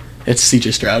 It's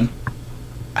CJ Stroud.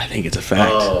 I think it's a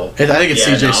fact. I think it's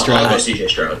CJ Stroud. I'll go CJ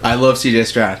Stroud. I love CJ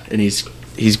Stroud, and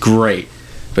he's great.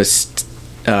 But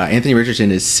Anthony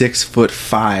Richardson is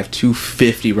 6'5",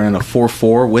 250, running a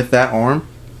 4.4 with that arm.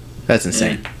 That's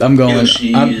insane. I'm going.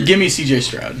 She's- Give me CJ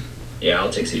Stroud. Yeah,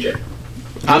 I'll take CJ.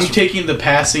 I'm taking the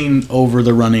passing over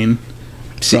the running.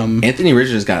 See, Anthony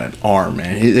Richardson's got an arm,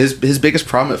 man. His biggest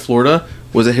problem at Florida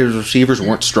was that his receivers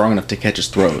weren't strong enough to catch his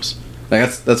throws.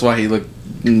 Like that's why he looked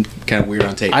kind of weird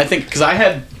on tape. I think because I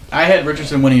had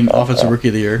Richardson winning Offensive Rookie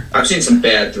of the Year, I've seen some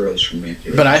bad throws from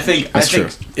Anthony. but I think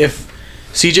if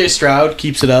CJ Stroud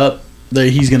keeps it up, that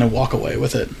he's gonna walk away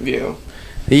with it. Yeah.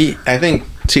 I think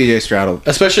CJ Stroud will,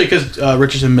 Especially because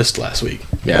Richardson missed last week.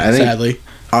 Yeah, I think- sadly.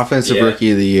 Offensive Yeah.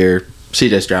 Rookie of the Year.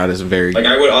 CJ Stroud is a very Like,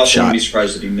 I would also shot. be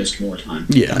surprised if he missed more time.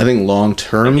 Yeah, I think long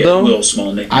term Get though. Will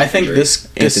Small nickname I think injury. this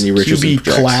Anthony Richardson QB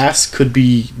projects. class could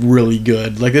be really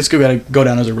good. Like this could go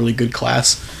down as a really good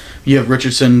class. You have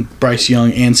Richardson, Bryce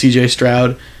Young, and CJ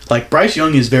Stroud. Like Bryce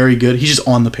Young is very good. He's just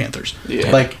on the Panthers.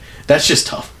 Yeah. Like that's just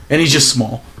tough, and he's just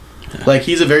small. Like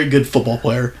he's a very good football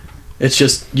player. It's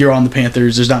just you're on the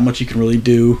Panthers. There's not much you can really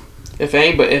do. If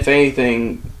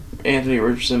anything, Anthony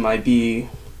Richardson might be,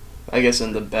 I guess,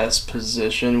 in the best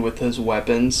position with his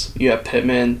weapons. You have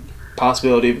Pittman,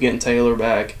 possibility of getting Taylor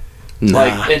back. Nah.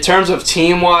 Like in terms of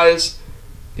team wise,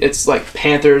 it's like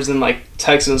Panthers and like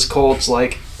Texans, Colts,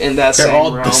 like in that They're same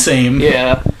all realm. the same.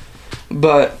 Yeah,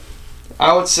 but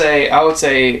I would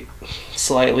say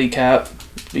slightly cap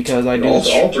because I do.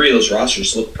 all three of those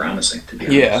rosters look promising, to be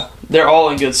honest. Yeah, they're all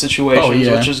in good situations, Oh,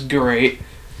 yeah. which is great.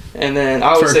 And then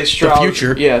I would For say the Stroud.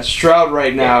 future. Yeah, Stroud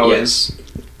right now Yeah. is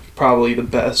probably the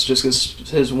best, just because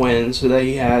his wins that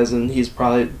he has, and he's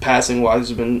probably passing wise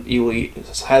has been elite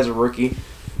as a rookie.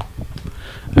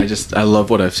 I love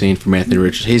what I've seen from Anthony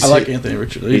Richardson. I like Anthony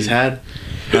Richardson. He's had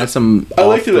some I off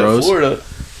liked it at throws, Florida.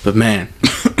 but man,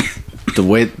 the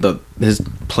way his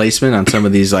placement on some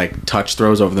of these like touch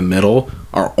throws over the middle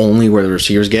are only where the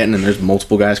receiver's getting, and there's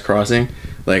multiple guys crossing.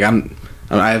 Like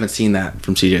I haven't seen that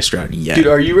from CJ Stroud yet. Dude,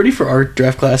 are you ready for our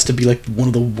draft class to be like one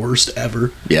of the worst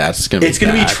ever? Yeah, it's gonna be Be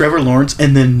bad. Trevor Lawrence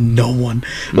and then no one.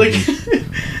 Like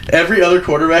every other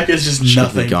quarterback is just Should be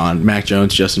nothing. gone. Mac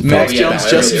Jones, Justin Max Fields, yeah, Jones,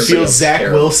 that Justin really Fields, is Zach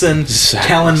terrible. Wilson, Zach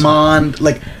Kellen Wilson. Mond,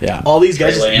 like Yeah. all these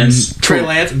guys. Trey Lance. Trey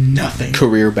Lance, nothing.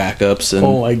 career backups, and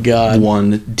Oh my god,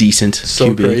 one decent so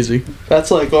QB. crazy.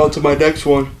 That's like on to my next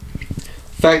one.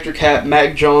 Factor cap: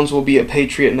 Mac Jones will be a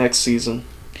Patriot next season.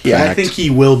 Yeah, I Fact. think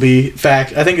he will be.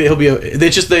 Fact, I think he'll be.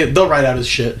 They'll ride out his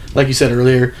shit, like you said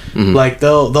earlier. Mhm. Like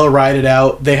they'll ride it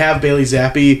out. They have Bailey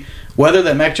Zappi. Whether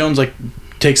that Mac Jones like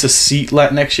takes a seat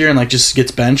next year and like just gets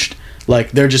benched,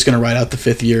 like they're just gonna ride out the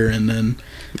 5th year, and then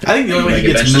I think the only way he He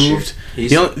might get gets benched this year. moved,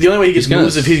 He's- the only way he gets he's gonna-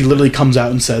 moved is if he literally comes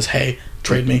out and says, "Hey,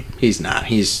 trade me." He's not.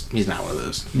 He's not one of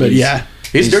those. But yeah,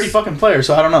 he's a dirty fucking player,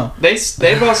 so I don't know.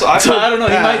 They've also I So I don't know.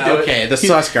 He might do it. Okay, the He's-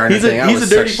 Sauce Gardner he's a- thing. that he's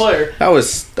was a dirty such- player. That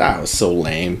was so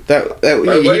lame. That Why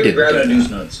he are you didn't grabbing do at news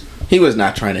that. nuts? He was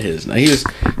not trying to hit his. He was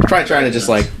probably trying to just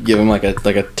like give him like a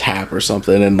tap or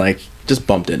something, and like just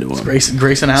bumped into him.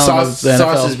 Grayson Allen of the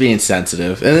Sauce NFL. is being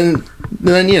sensitive, and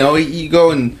then you know you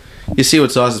go and you see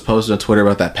what Sauce has posted on Twitter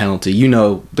about that penalty. You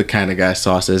know the kind of guy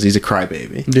Sauce is. He's a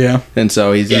crybaby, Yeah, and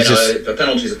so he's Yeah, just a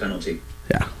penalty's a penalty.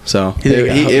 yeah. So They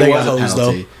got- it they was got a hosed,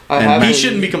 penalty. I And haven't- he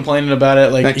shouldn't be complaining about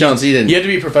it. Like Mac Jones, he didn't. You have to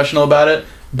be professional about it,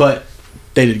 but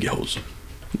they did get hosed.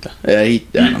 I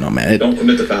don't know, man. Don't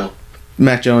commit the foul.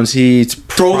 Mac Jones, he's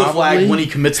Throw the flag probably- when he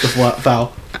commits the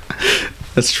foul.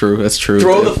 That's true. That's true.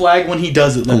 Throw the flag when he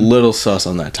does it. a Then little sus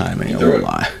on that timing. I Throw won't it.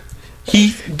 lie.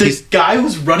 the guy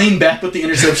was running back with the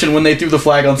interception when they threw the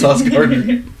flag on Sauce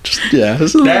Gardner. Yeah,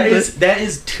 just a little bit. That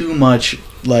is too much.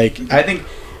 Like I think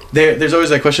there's always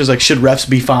that question is like should refs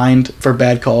be fined for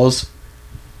bad calls?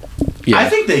 Yeah. I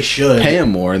think they should. Pay him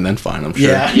more and then fine him. Sure.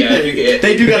 Yeah, Yeah, you get-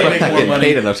 they do gotta Not make more getting money.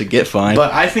 paid enough to get fined.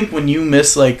 But I think when you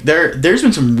miss like there's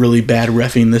been some really bad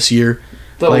reffing this year.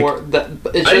 The Like-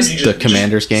 it's I think just you the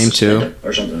Commanders game, suspend too. him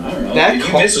or something. I don't know. That If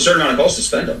you call- miss a certain amount of calls,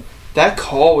 suspend them. that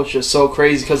call was just so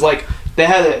crazy because like they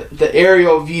had the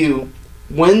aerial view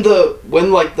when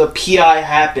like the PI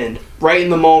happened right in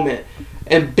the moment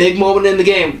and big moment in the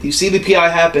game. You see the PI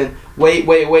happen.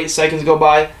 Wait. Seconds go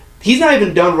by. He's not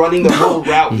even done running the whole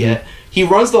route yet. He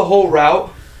runs the whole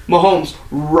route. Mahomes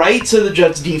right to the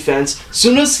Jets defense.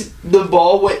 Soon as the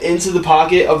ball went into the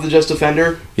pocket of the Jets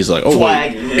defender, He's like, oh,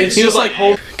 flag. It's He was just like,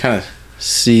 hold. kind of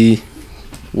see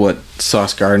what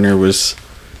Sauce Gardner was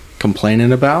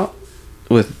complaining about.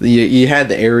 With you had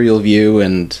the aerial view,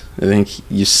 and I think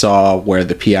you saw where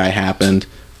the PI happened.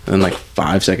 And then, like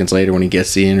 5 seconds later, when he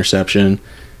gets the interception,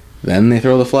 then they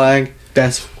throw the flag.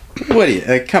 That's What do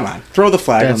you? Come on, throw the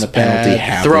flag on the penalty.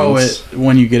 Happens. Throw it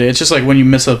when you get it. It's just like when you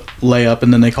miss a layup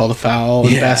and then they call the foul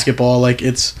in basketball. Like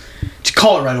just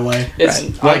call it right away.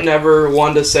 I'm never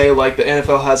one to say like the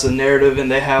NFL has a narrative and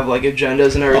they have like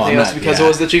agendas and everything else because it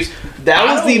was the Chiefs.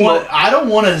 I don't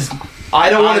want to. I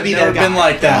don't want to be that guy. Been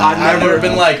like that. I've never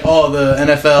been like, oh, the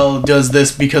NFL does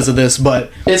this because of this,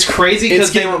 but it's crazy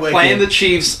because they were playing the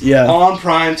Chiefs on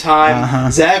prime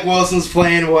time. Zach Wilson's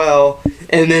playing well,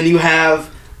 and then you have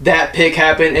that pick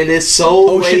happen, and it's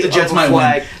so late the Jets of a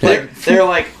flag.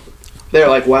 They're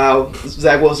like, wow,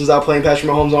 Zach Wilson's out playing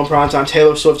Patrick Mahomes on prime time.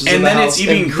 Taylor Swift is in the house. And then it's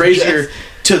even crazier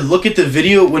to look at the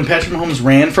video when Patrick Mahomes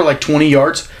ran for like 20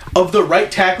 yards of the right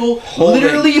tackle,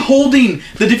 literally holding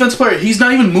the defensive player. He's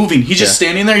not even moving. He's just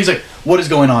standing there. He's like, what is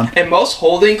going on? And most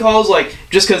holding calls, like,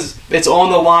 just because it's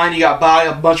on the line, you got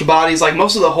a bunch of bodies, like,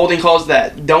 most of the holding calls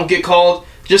that don't get called,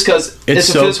 just because it's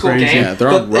a physical game. Yeah, they're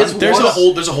on run. There's a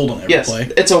hold on every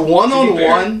play. It's a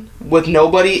one-on-one with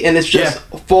nobody, and it's just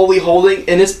fully holding,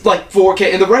 and it's like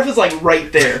 4K, and the ref is, like, right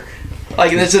there.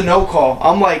 Like, and it's a no call.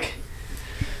 I'm like...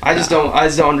 I just don't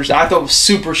understand. I thought I was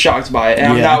super shocked by it,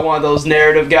 and I'm not one of those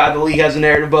narrative guys. The league has a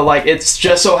narrative, but like it's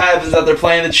just so happens that they're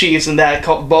playing the Chiefs, and that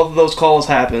both of those calls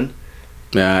happen.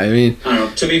 Yeah, I mean, I don't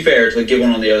know. To be fair, to give one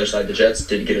on the other side, the Jets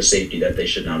did get a safety that they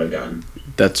should not have gotten.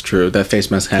 That's true. That face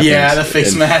mask happens. Yeah, the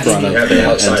face mask.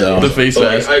 The face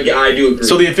mask. I do agree.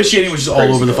 So the officiating was just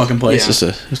all over the fucking place.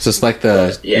 It's just like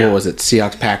the what was it?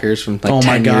 Seahawks Packers from like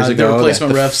 10 years ago. The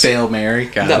replacement refs. Fail Mary.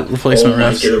 Replacement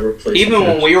refs. Even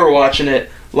when we were watching it.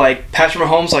 Like, Patrick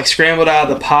Mahomes, like, scrambled out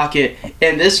of the pocket,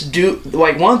 and this dude,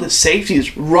 like, one of the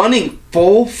safeties running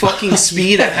full fucking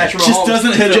speed at Patrick Mahomes.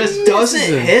 Doesn't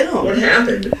hit him. What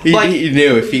happened? He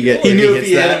knew if he hit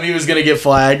him, he was going to get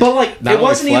flagged. But, like, it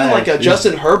wasn't even like a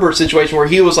Justin Herbert situation where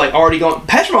he was, like, already going.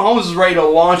 Patrick Mahomes was ready to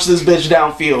launch this bitch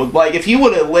downfield. Like, if he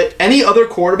would have lit, any other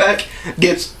quarterback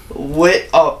gets lit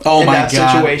up in that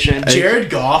situation. Jared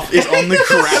Goff is on the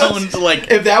ground. Like,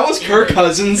 if that was Kirk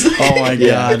Cousins. Oh my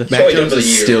god. Mac Jones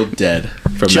is still dead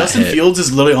from Justin Fields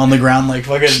is literally on the ground like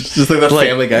fucking just like that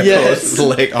Family Guy post,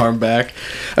 like arm back.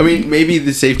 I mean, maybe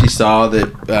the safety saw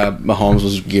that Mahomes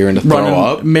was gearing to throw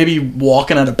up, maybe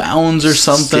walking out of bounds or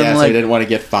something. Yeah, like, so he didn't want to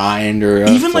get fined or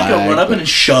even like a run up and a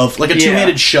shove, like a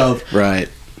two-handed shove. Right.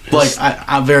 Like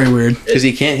I'm very weird because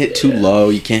you can't hit too low,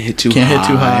 you can't hit too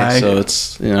high. So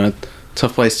it's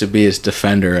tough place to be as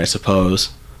defender, I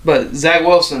suppose. But Zach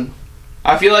Wilson,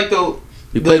 I feel like the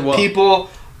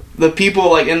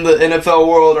people like in the NFL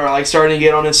world are like starting to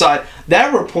get on his side.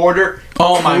 That reporter,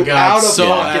 oh my god,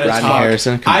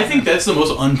 Harrison. I think that's the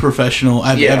most unprofessional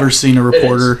I've ever seen a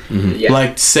reporter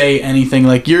like say anything.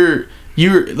 Like you're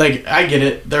like, I get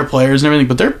it, they're players and everything,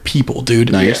 but they're people,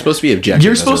 dude. No, you're supposed to be objective.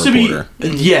 You're supposed to be,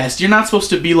 you're not supposed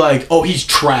to be like, oh, he's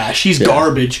trash, he's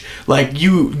garbage. Like,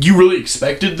 you really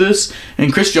expected this?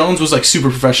 And Chris Jones was like super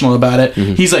professional about it.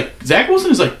 He's like, Zach Wilson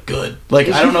is like good. Like,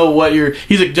 I don't know what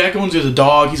he's like, Zach Wilson is a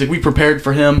dog. He's like, we prepared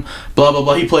for him, blah, blah,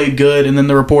 blah. He played good. And then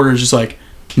the reporter is just like,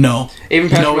 no. Even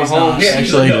Patrick Mahomes.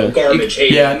 Actually, garbage. I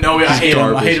hate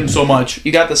him. I hate him so much.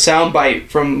 You got the soundbite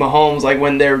from Mahomes, like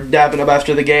when they're dapping up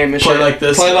after the game and play like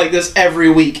this. Play like this every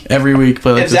week. Play like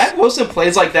this. If Zach Wilson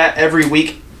plays like that every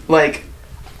week, like,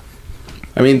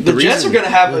 I mean, the Jets are going to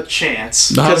have a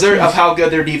chance because of how good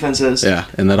their defense is. Yeah,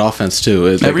 and that offense too.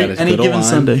 Any given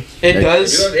Sunday, it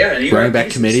does. Running back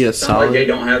committee, that's solid. Like they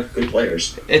don't have good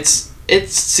players.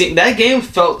 That game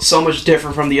felt so much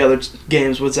different from the other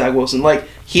games with Zach Wilson. Like,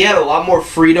 he had a lot more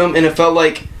freedom, and it felt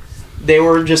like they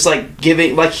were just like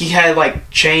giving, like he had like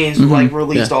chains like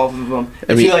released off of him.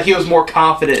 I feel like he was more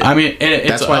confident. I mean,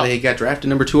 that's why he got drafted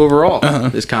number 2 overall.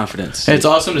 His confidence. And it's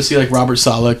awesome to see like Robert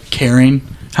Saleh caring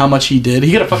how much he did.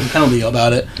 He got a fucking penalty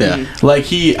about it. Yeah, like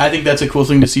I think that's a cool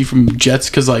thing to see from Jets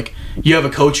because like you have a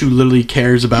coach who literally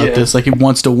cares about this. Like he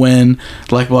wants to win.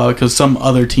 Like because some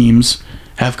other teams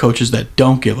have coaches that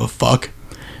don't give a fuck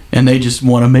and they just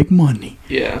want to make money.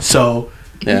 Yeah. So.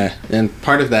 Yeah, and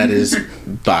part of that is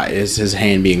his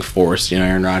hand being forced.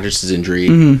 Aaron Rodgers'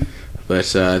 injury, but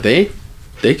they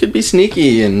could be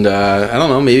sneaky, and I don't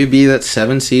know, maybe be that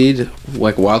 7 seed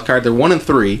like wild card. They're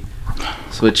 1-3,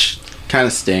 which kind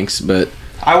of stinks. But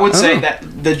I would say that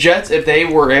the Jets, if they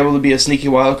were able to be a sneaky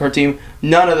wild card team,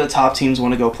 none of the top teams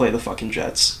want to go play the fucking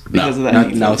Jets because of that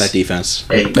defense. Not with that defense.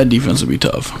 Hey, that defense would be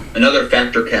tough. Another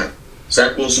factor cap.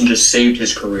 Zach Wilson just saved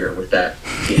his career with that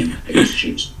game against the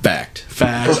Chiefs. Fact.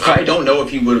 I don't know if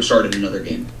he would have started another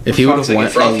game. If he would have won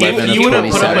 11 if he would have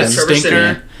put up a 27,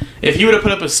 stinker, if he would have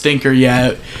put up a stinker,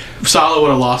 Saleh would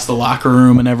have lost the locker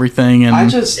room and everything. And I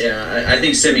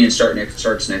think Simeon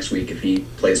starts next week if he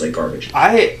plays like garbage.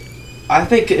 I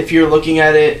think if you're looking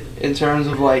at it in terms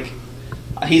of like,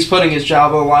 he's putting his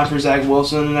job on the line for Zach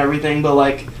Wilson and everything, but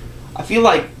like, I feel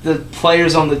like the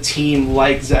players on the team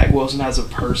like Zach Wilson as a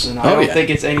person. I don't think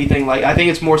it's anything like. I think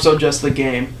it's more so just the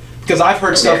game. Because I've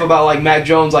heard stuff about like Mac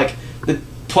Jones, like the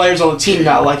players on the team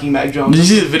not liking Mac Jones. Did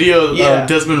you see the video of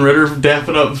Desmond Ridder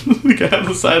dapping up the guy on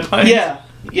the sideline?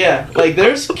 Yeah. Like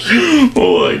there's oh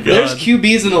my God. There's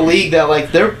QBs in the league that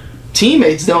like their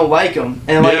teammates don't like him,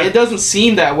 and like it doesn't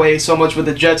seem that way so much with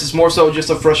the Jets. It's more so just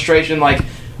a frustration, like.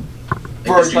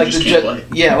 For like the Jets,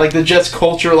 like the Jets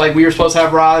culture, like we were supposed to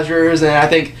have Rodgers, and I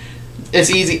think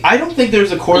it's easy. I don't think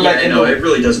there's a quarterback. Yeah, it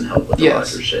really doesn't help with the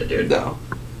Rodgers shit, dude. No,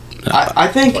 I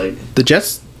think the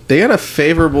Jets, they got a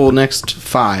favorable next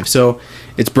 5. So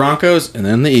it's Broncos and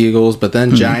then the Eagles, but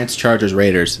then Giants, Chargers,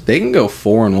 Raiders. They can go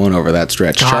 4-1 over that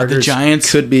stretch. God, Chargers the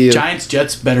Giants could be Giants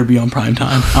Jets better be on prime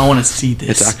time. I want to see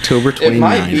this. It's October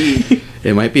 29th.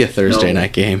 It might be a Thursday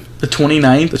night game. The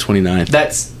 29th. The 29th.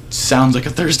 That's sounds like a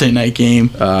Thursday night game.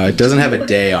 It doesn't have a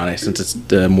day on it since it's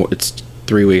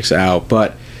 3 weeks out,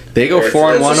 but they go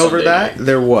 4-1 over that.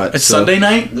 They're what? It's Sunday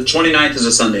night? The 29th is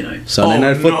a Sunday night. Sunday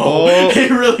night football. No.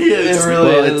 It really is. It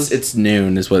really is. It's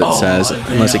noon is what it says,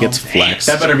 unless it gets flexed.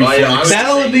 That better be flexed.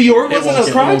 Battle of New York wasn't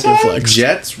a prime time?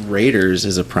 Jets Raiders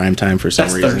is a prime time for some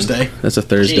reason. Thursday. That's a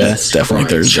Thursday. That's definitely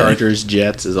Thursday. Chargers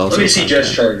Jets is also. Let me see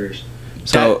Jets Chargers.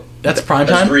 So that's prime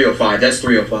time? That's 3:05. That's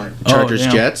 3:05. Chargers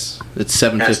Jets. It's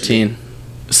 7:15.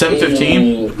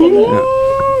 7:15.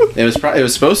 It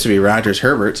was supposed to be Rodgers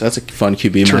Herbert, so that's a fun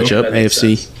QB matchup,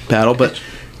 AFC battle. But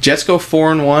Jets go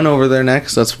 4-1 over their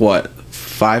next. That's what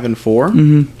 5-4.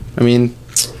 Mm-hmm. I mean,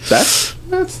 that's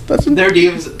their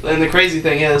defense. And the crazy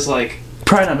thing is, like,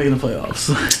 probably not making the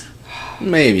playoffs.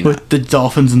 Maybe with the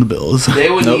Dolphins and the Bills. They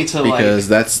would need to because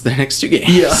that's the next 2 games.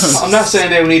 Yeah. I'm not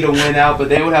saying they would need to win out, but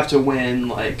they would have to win.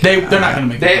 Like they're not going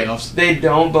to make the playoffs. They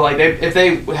don't, but like if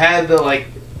they had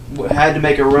to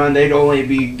make a run, they'd only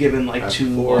be given like 2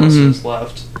 losses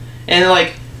left. And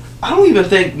like, I don't even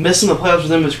think missing the playoffs for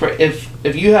them is great.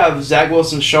 If you have Zach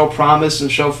Wilson show promise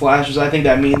and show flashes, I think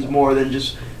that means more than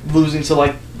just losing to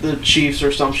like the Chiefs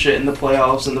or some shit in the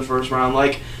playoffs in the first round.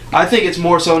 Like, I think it's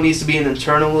more so needs to be an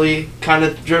internally kind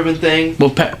of driven thing. Well,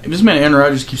 this man Aaron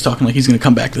Rodgers keeps talking like he's going to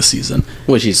come back this season,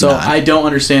 which he's not. I don't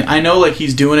understand. I know like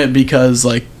he's doing it because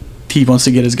like he wants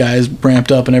to get his guys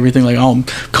ramped up and everything. Like, oh, I'm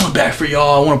coming back for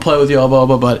y'all. I want to play with y'all. Blah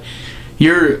blah. But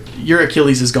your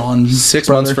Achilles is gone. 6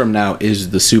 months from now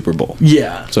is the Super Bowl.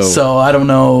 Yeah. So I don't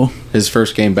know. His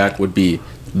first game back would be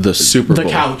the Super Bowl.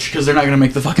 The couch, because they're not going to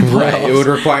make the fucking playoffs. Right. It would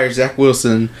require Zach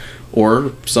Wilson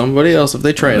or somebody else if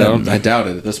they trade. I doubt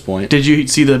it at this point. Did you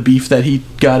see the beef that he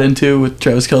got into with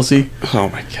Travis Kelce? Oh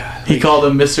my God! He called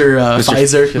him Mr.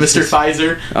 Pfizer. Mr.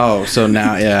 Pfizer. Oh, so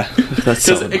now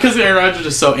because Aaron Rodgers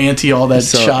is so anti all that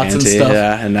shots and stuff.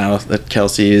 Yeah, and now that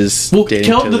Kelce is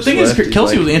dating the thing is,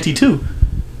 Kelce was anti too.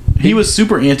 He was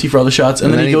super anti for all the shots,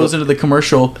 and then he goes into the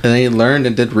commercial. And then he learned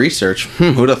and did research.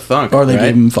 Who'd have thunk? Or they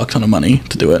gave him a fuck ton of money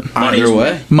to do it. Either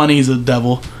way, money's a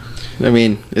devil. I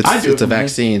mean, it's a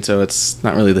vaccine, so it's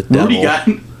not really the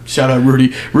devil. Shout out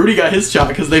Rudy. Rudy got his shot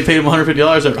because they paid him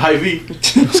 $150 at Hy-Vee.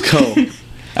 Let's go.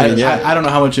 I don't know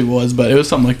how much it was, but it was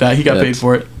something like that. He got paid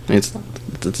for it. It's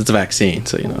a vaccine,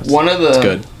 so it's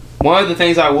good. One of the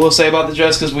things I will say about the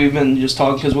Jets, because we've been just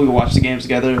talking because we watched the games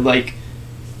together, like,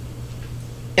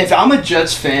 if I'm a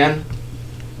Jets fan,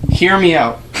 hear me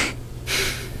out.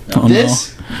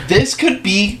 This could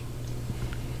be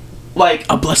like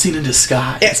a blessing in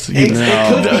disguise.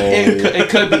 It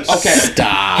could be. Okay.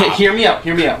 Stop. Hey, hear me out.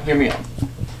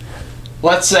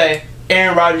 Let's say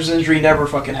Aaron Rodgers' injury never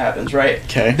fucking happens, right?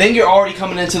 Okay. Then you're already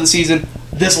coming into the season,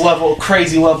 this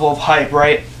crazy level of hype,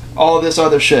 right? All this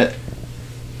other shit.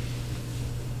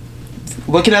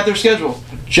 Looking at their schedule,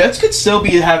 Jets could still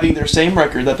be having their same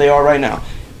record that they are right now.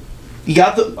 You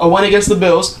got a win against the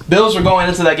Bills. Bills are going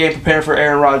into that game preparing for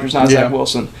Aaron Rodgers, not Zach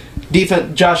Wilson.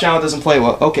 Defense, Josh Allen doesn't play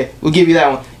well. Okay, we'll give you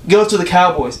that one. Go to the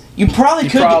Cowboys. You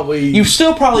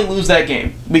still probably lose that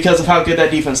game because of how good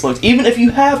that defense looks. Even if you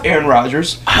have Aaron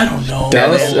Rodgers. I don't know.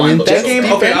 That game.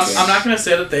 Okay, I'm not gonna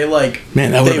say that they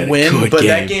they win, but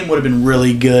that game would have been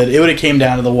really good. It would have came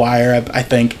down to the wire. I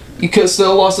think you could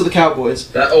still lost to the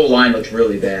Cowboys. That O-line looked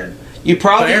really bad.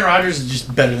 But Aaron Rodgers is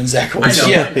just better than Zach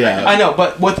Wilson. I know.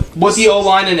 But with the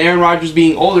O-line and Aaron Rodgers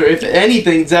being older, if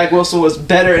anything, Zach Wilson was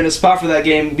better in a spot for that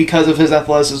game because of his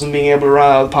athleticism, being able to run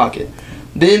out of the pocket.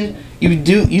 Then you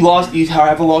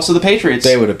have a loss to the Patriots.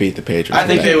 They would have beat the Patriots. I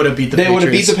think they would have beat the Patriots. They would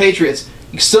have beat the Patriots.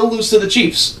 You still lose to the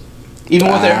Chiefs. Even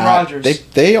with Aaron Rodgers.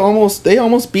 They almost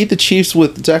beat the Chiefs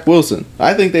with Zach Wilson.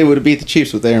 I think they would have beat the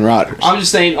Chiefs with Aaron Rodgers. I'm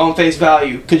just saying on face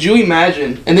value. Could you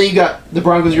imagine? And then you got the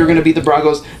Broncos. You're going to beat the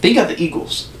Broncos. Then you got the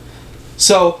Eagles.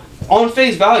 So on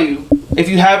face value, if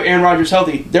you have Aaron Rodgers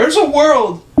healthy, there's a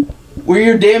world where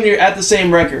you're damn near at the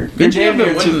same record. You're Did you damn have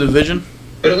near them win the division?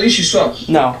 But at least you saw.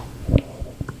 No,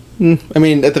 I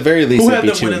mean, at the very least, Who it'd had be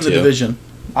them 2 winning and the 2. division?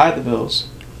 I had the Bills.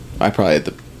 I probably had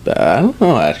the. I don't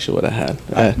know actually what I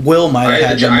had. Will might I have had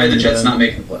had the, them I had the winning Jets not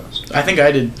making the playoffs. I think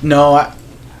I did. No, I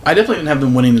definitely didn't have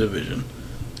them winning the division.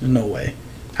 No way.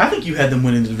 I think you had them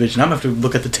winning the division. I'm gonna have to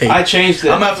look at the tape. I changed it.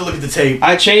 I'm gonna have to look at the tape.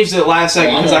 I changed it last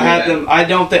second Oh, because I'm I had okay. them.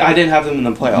 I didn't have them in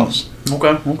the playoffs.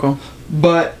 Okay.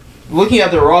 But looking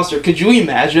at the roster, could you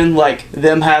imagine like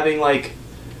them having like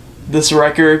this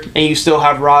record and you still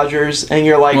have Rodgers and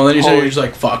you're like, Well, then you're holy- just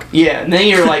like, fuck. yeah, and then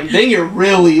you're like, then you're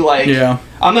really like, Yeah.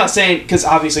 I'm not saying because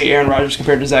obviously Aaron Rodgers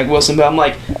compared to Zach Wilson, but I'm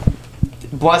like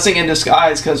blessing in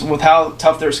disguise because with how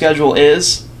tough their schedule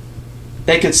is,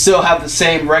 they could still have the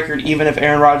same record even if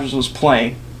Aaron Rodgers was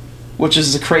playing, which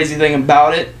is the crazy thing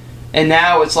about it. And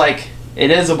now it's like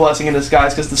it is a blessing in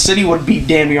disguise because the city would be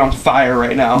damn near on fire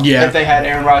right now. Yeah. If they had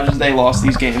Aaron Rodgers, they lost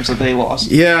these games that they lost.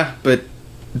 Yeah, but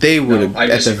they would have I at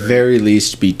the disagree. very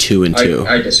least be 2 and 2.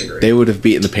 I disagree. They would have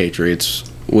beaten the Patriots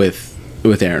with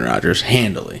Aaron Rodgers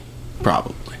handily,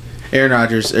 probably. Aaron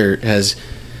Rodgers has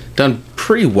done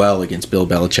pretty well against Bill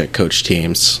Belichick coach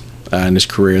teams in his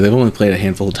career. They've only played a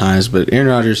handful of times, but Aaron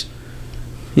Rodgers,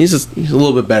 he's a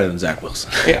little bit better than Zach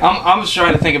Wilson. Yeah, I'm just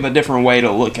trying to think of a different way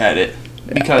to look at it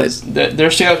because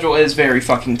their schedule is very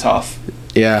fucking tough,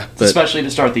 Yeah, but especially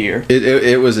to start the year.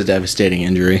 it was a devastating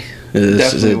injury.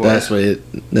 Definitely That's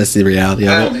that's the reality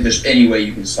I of don't it. think there's any way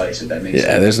you can slice it that makes sense.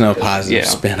 Yeah, there's no Because positive Yeah.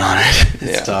 spin on it. It's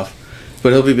Yeah. tough,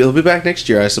 but he'll be back next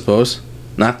year, I suppose.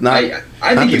 Not I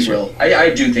not think this he year. will. I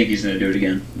do think he's going to do it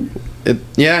again.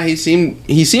 Yeah, he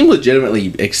seemed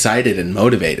legitimately excited and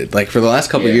motivated. Like for the last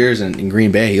couple of Yeah. years in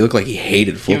Green Bay, he looked like he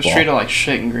hated He was football. treated like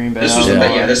shit in Green Bay. This I was don't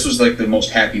know why. this was like the most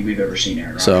happy we've ever seen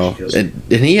Aaron Rodgers. So it feels. and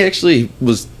he actually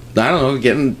was, I don't know,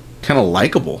 getting kind of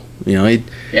likable. You know,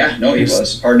 Yeah, no, he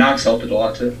was. Hard Knocks helped it a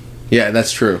lot too. yeah,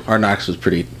 that's true. Hard Knocks was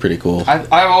pretty cool. I've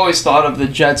always thought of the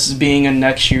Jets as being a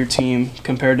next year team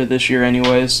compared to this year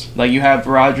anyways. Like, you have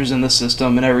Rodgers in the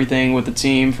system and everything with the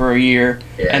team for a year.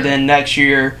 Yeah. And then next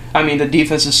year, I mean, the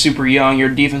defense is super young. Your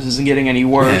defense isn't getting any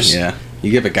worse. Yeah, you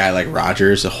give a guy like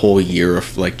Rodgers a whole year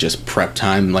of like just prep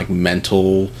time, like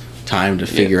mental time to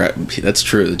figure out. That's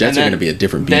true. The Jets are going to be a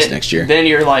different beast next year. Then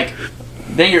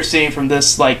you're seeing from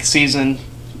this like season,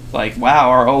 like, wow,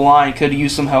 our O-line could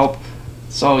use some help.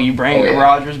 So you bring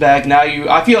Rodgers back. Now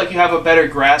I feel like you have a better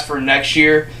grasp for next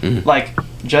year. Mhm. Like,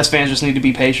 Jets fans just need to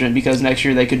be patient because next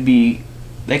year they could be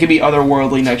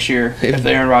otherworldly next year if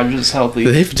Aaron Rodgers is healthy.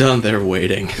 They've done their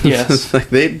waiting. Yes. like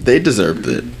they deserved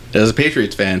it. As a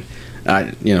Patriots fan,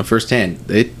 firsthand,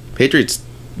 Patriots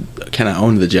kind of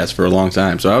owned the Jets for a long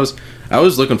time. So I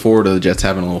was looking forward to the Jets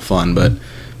having a little fun, but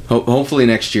hopefully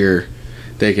next year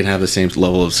they can have the same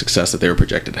level of success that they were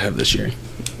projected to have this year.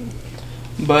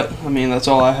 But, I mean, that's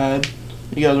all I had.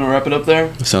 You guys want to wrap it up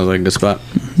there? Sounds like a good spot.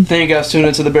 Thank you guys for tuning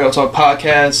into the Barrel Talk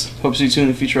podcast. Hope to see you tuned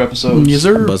in future episodes. Yes,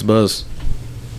 sir. Buzz.